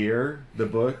it here, the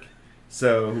book.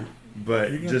 So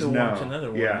But You're gonna just have to know. watch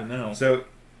another one yeah. to know. So,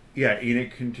 yeah,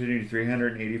 Enoch continued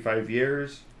 385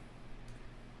 years,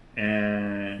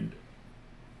 and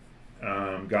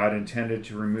God intended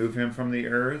to remove him from the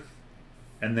earth,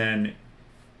 and then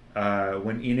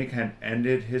when Enoch had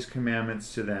ended his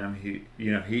commandments to them,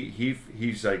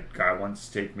 he's like, God wants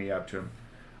to take me up to him.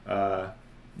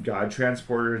 God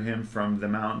transported him from the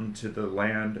mountain to the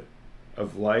land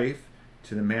of life,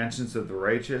 to the mansions of the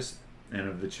righteous and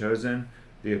of the chosen,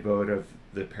 the abode of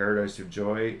the paradise of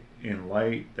joy, in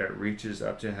light that reaches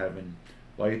up to heaven,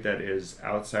 light that is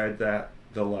outside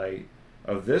the light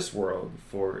of this world,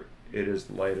 for it is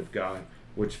the light of God,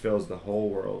 which fills the whole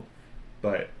world,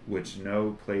 but which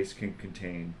no place can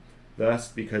contain. Thus,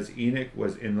 because Enoch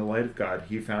was in the light of God,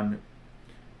 he found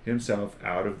himself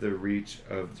out of the reach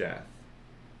of death,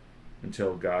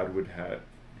 until God would have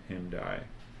him die.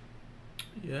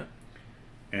 Yeah.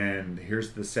 And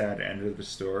here's the sad end of the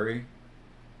story,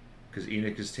 because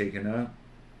Enoch is taken up.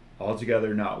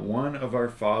 Altogether, not one of our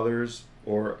fathers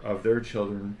or of their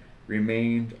children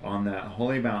remained on that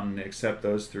holy mountain except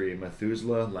those three,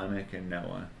 Methuselah, Lamech, and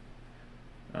Noah.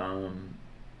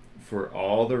 For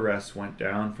all the rest went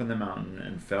down from the mountain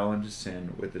and fell into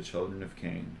sin with the children of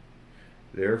Cain.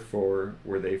 Therefore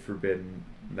were they forbidden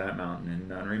that mountain, and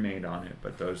none remained on it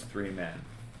but those three men.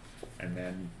 And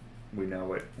then we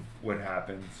know what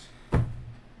happens.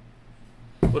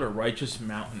 What a righteous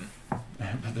mountain.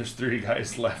 But there's three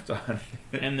guys left on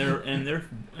it. and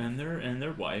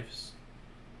their wives,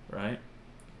 right?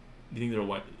 Do you think their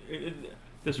wife?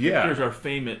 The scriptures are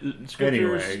famous.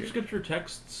 Scripture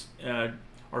texts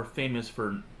are famous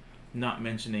for not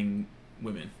mentioning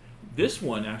women. This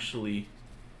one actually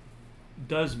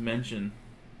does mention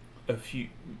a few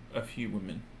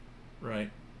women, right?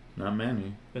 Not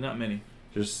many, but not many.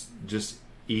 Just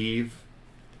Eve,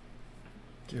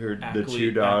 the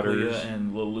 2 daughters, daughters,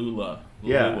 and Lalula.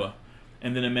 Yeah.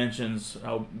 And then it mentions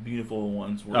how beautiful the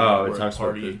ones were. Oh, were it talks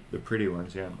party. about the pretty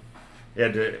ones, yeah.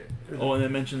 And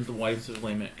it mentions the wives of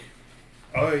Lamech.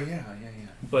 Oh yeah.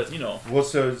 But Well,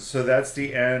 so that's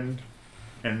the end,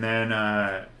 and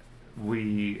then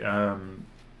we.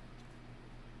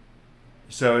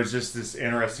 So it's just this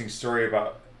interesting story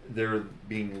about there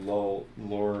being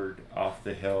lured off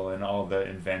the hill and all the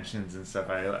inventions and stuff.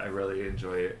 I really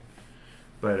enjoy it,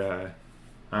 but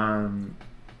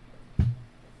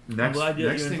next you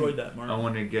thing enjoyed that, Mark. I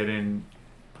want to get in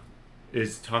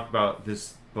is talk about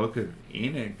this book of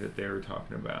Enoch that they were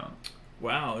talking about.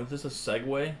 Wow, is this a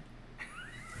segue?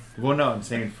 Well, no, I'm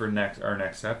saying for our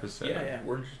next episode. Yeah,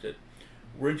 we're interested.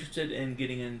 We're interested in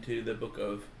getting into the book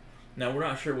of. Now we're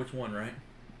not sure which one, right?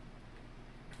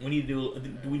 We need to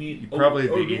do. We need probably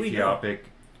the Ethiopic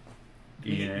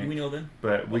Enoch. Do we know then?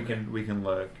 But we can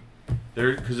look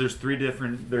there because there's three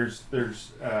different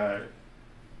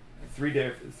three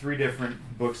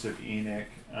different books of Enoch.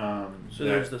 So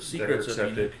there's the secrets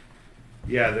of Enoch.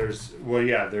 Yeah, there's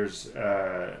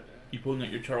You pulling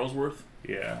out your Charlesworth?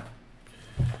 Yeah.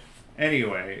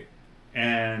 Anyway,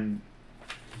 and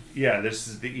yeah, this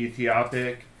is the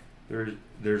Ethiopic.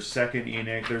 There's second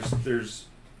Enoch. There's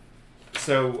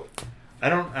so I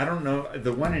don't know,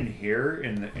 the one in here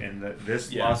in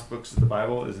this Lost Books of the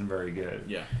Bible isn't very good.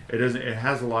 Yeah. It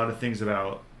has a lot of things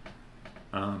about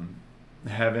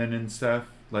heaven and stuff,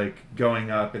 like going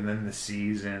up and then the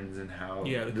seasons and how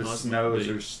the snows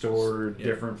are stored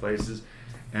different places.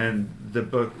 And the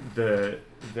book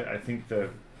I think the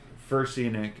first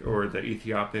Enoch or the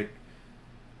Ethiopic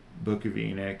book of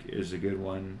Enoch is a good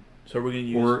one. So we're going to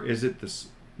use... Or is it this...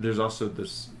 There's also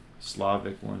this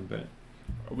Slavic one, but...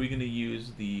 Are we going to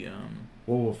use the...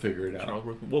 Well, we'll figure it out.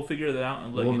 We'll figure that out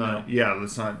and let you know. Yeah,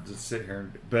 let's not just sit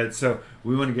here. But so,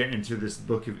 we want to get into this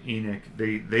book of Enoch.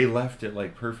 They left it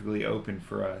like perfectly open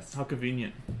for us. How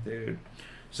convenient. Dude.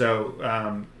 So,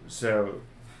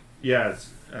 yeah,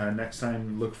 next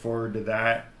time look forward to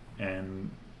that.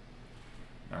 And,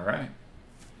 all right.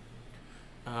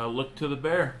 Look to the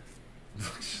bear.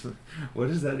 What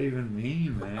does that even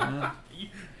mean, man?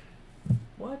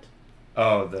 What?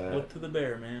 Oh, Look to the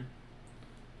bear, man.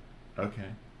 Okay.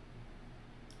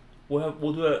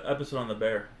 We'll do an episode on the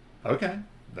bear. Okay,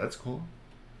 that's cool.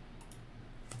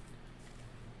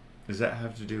 Does that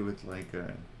have to do with like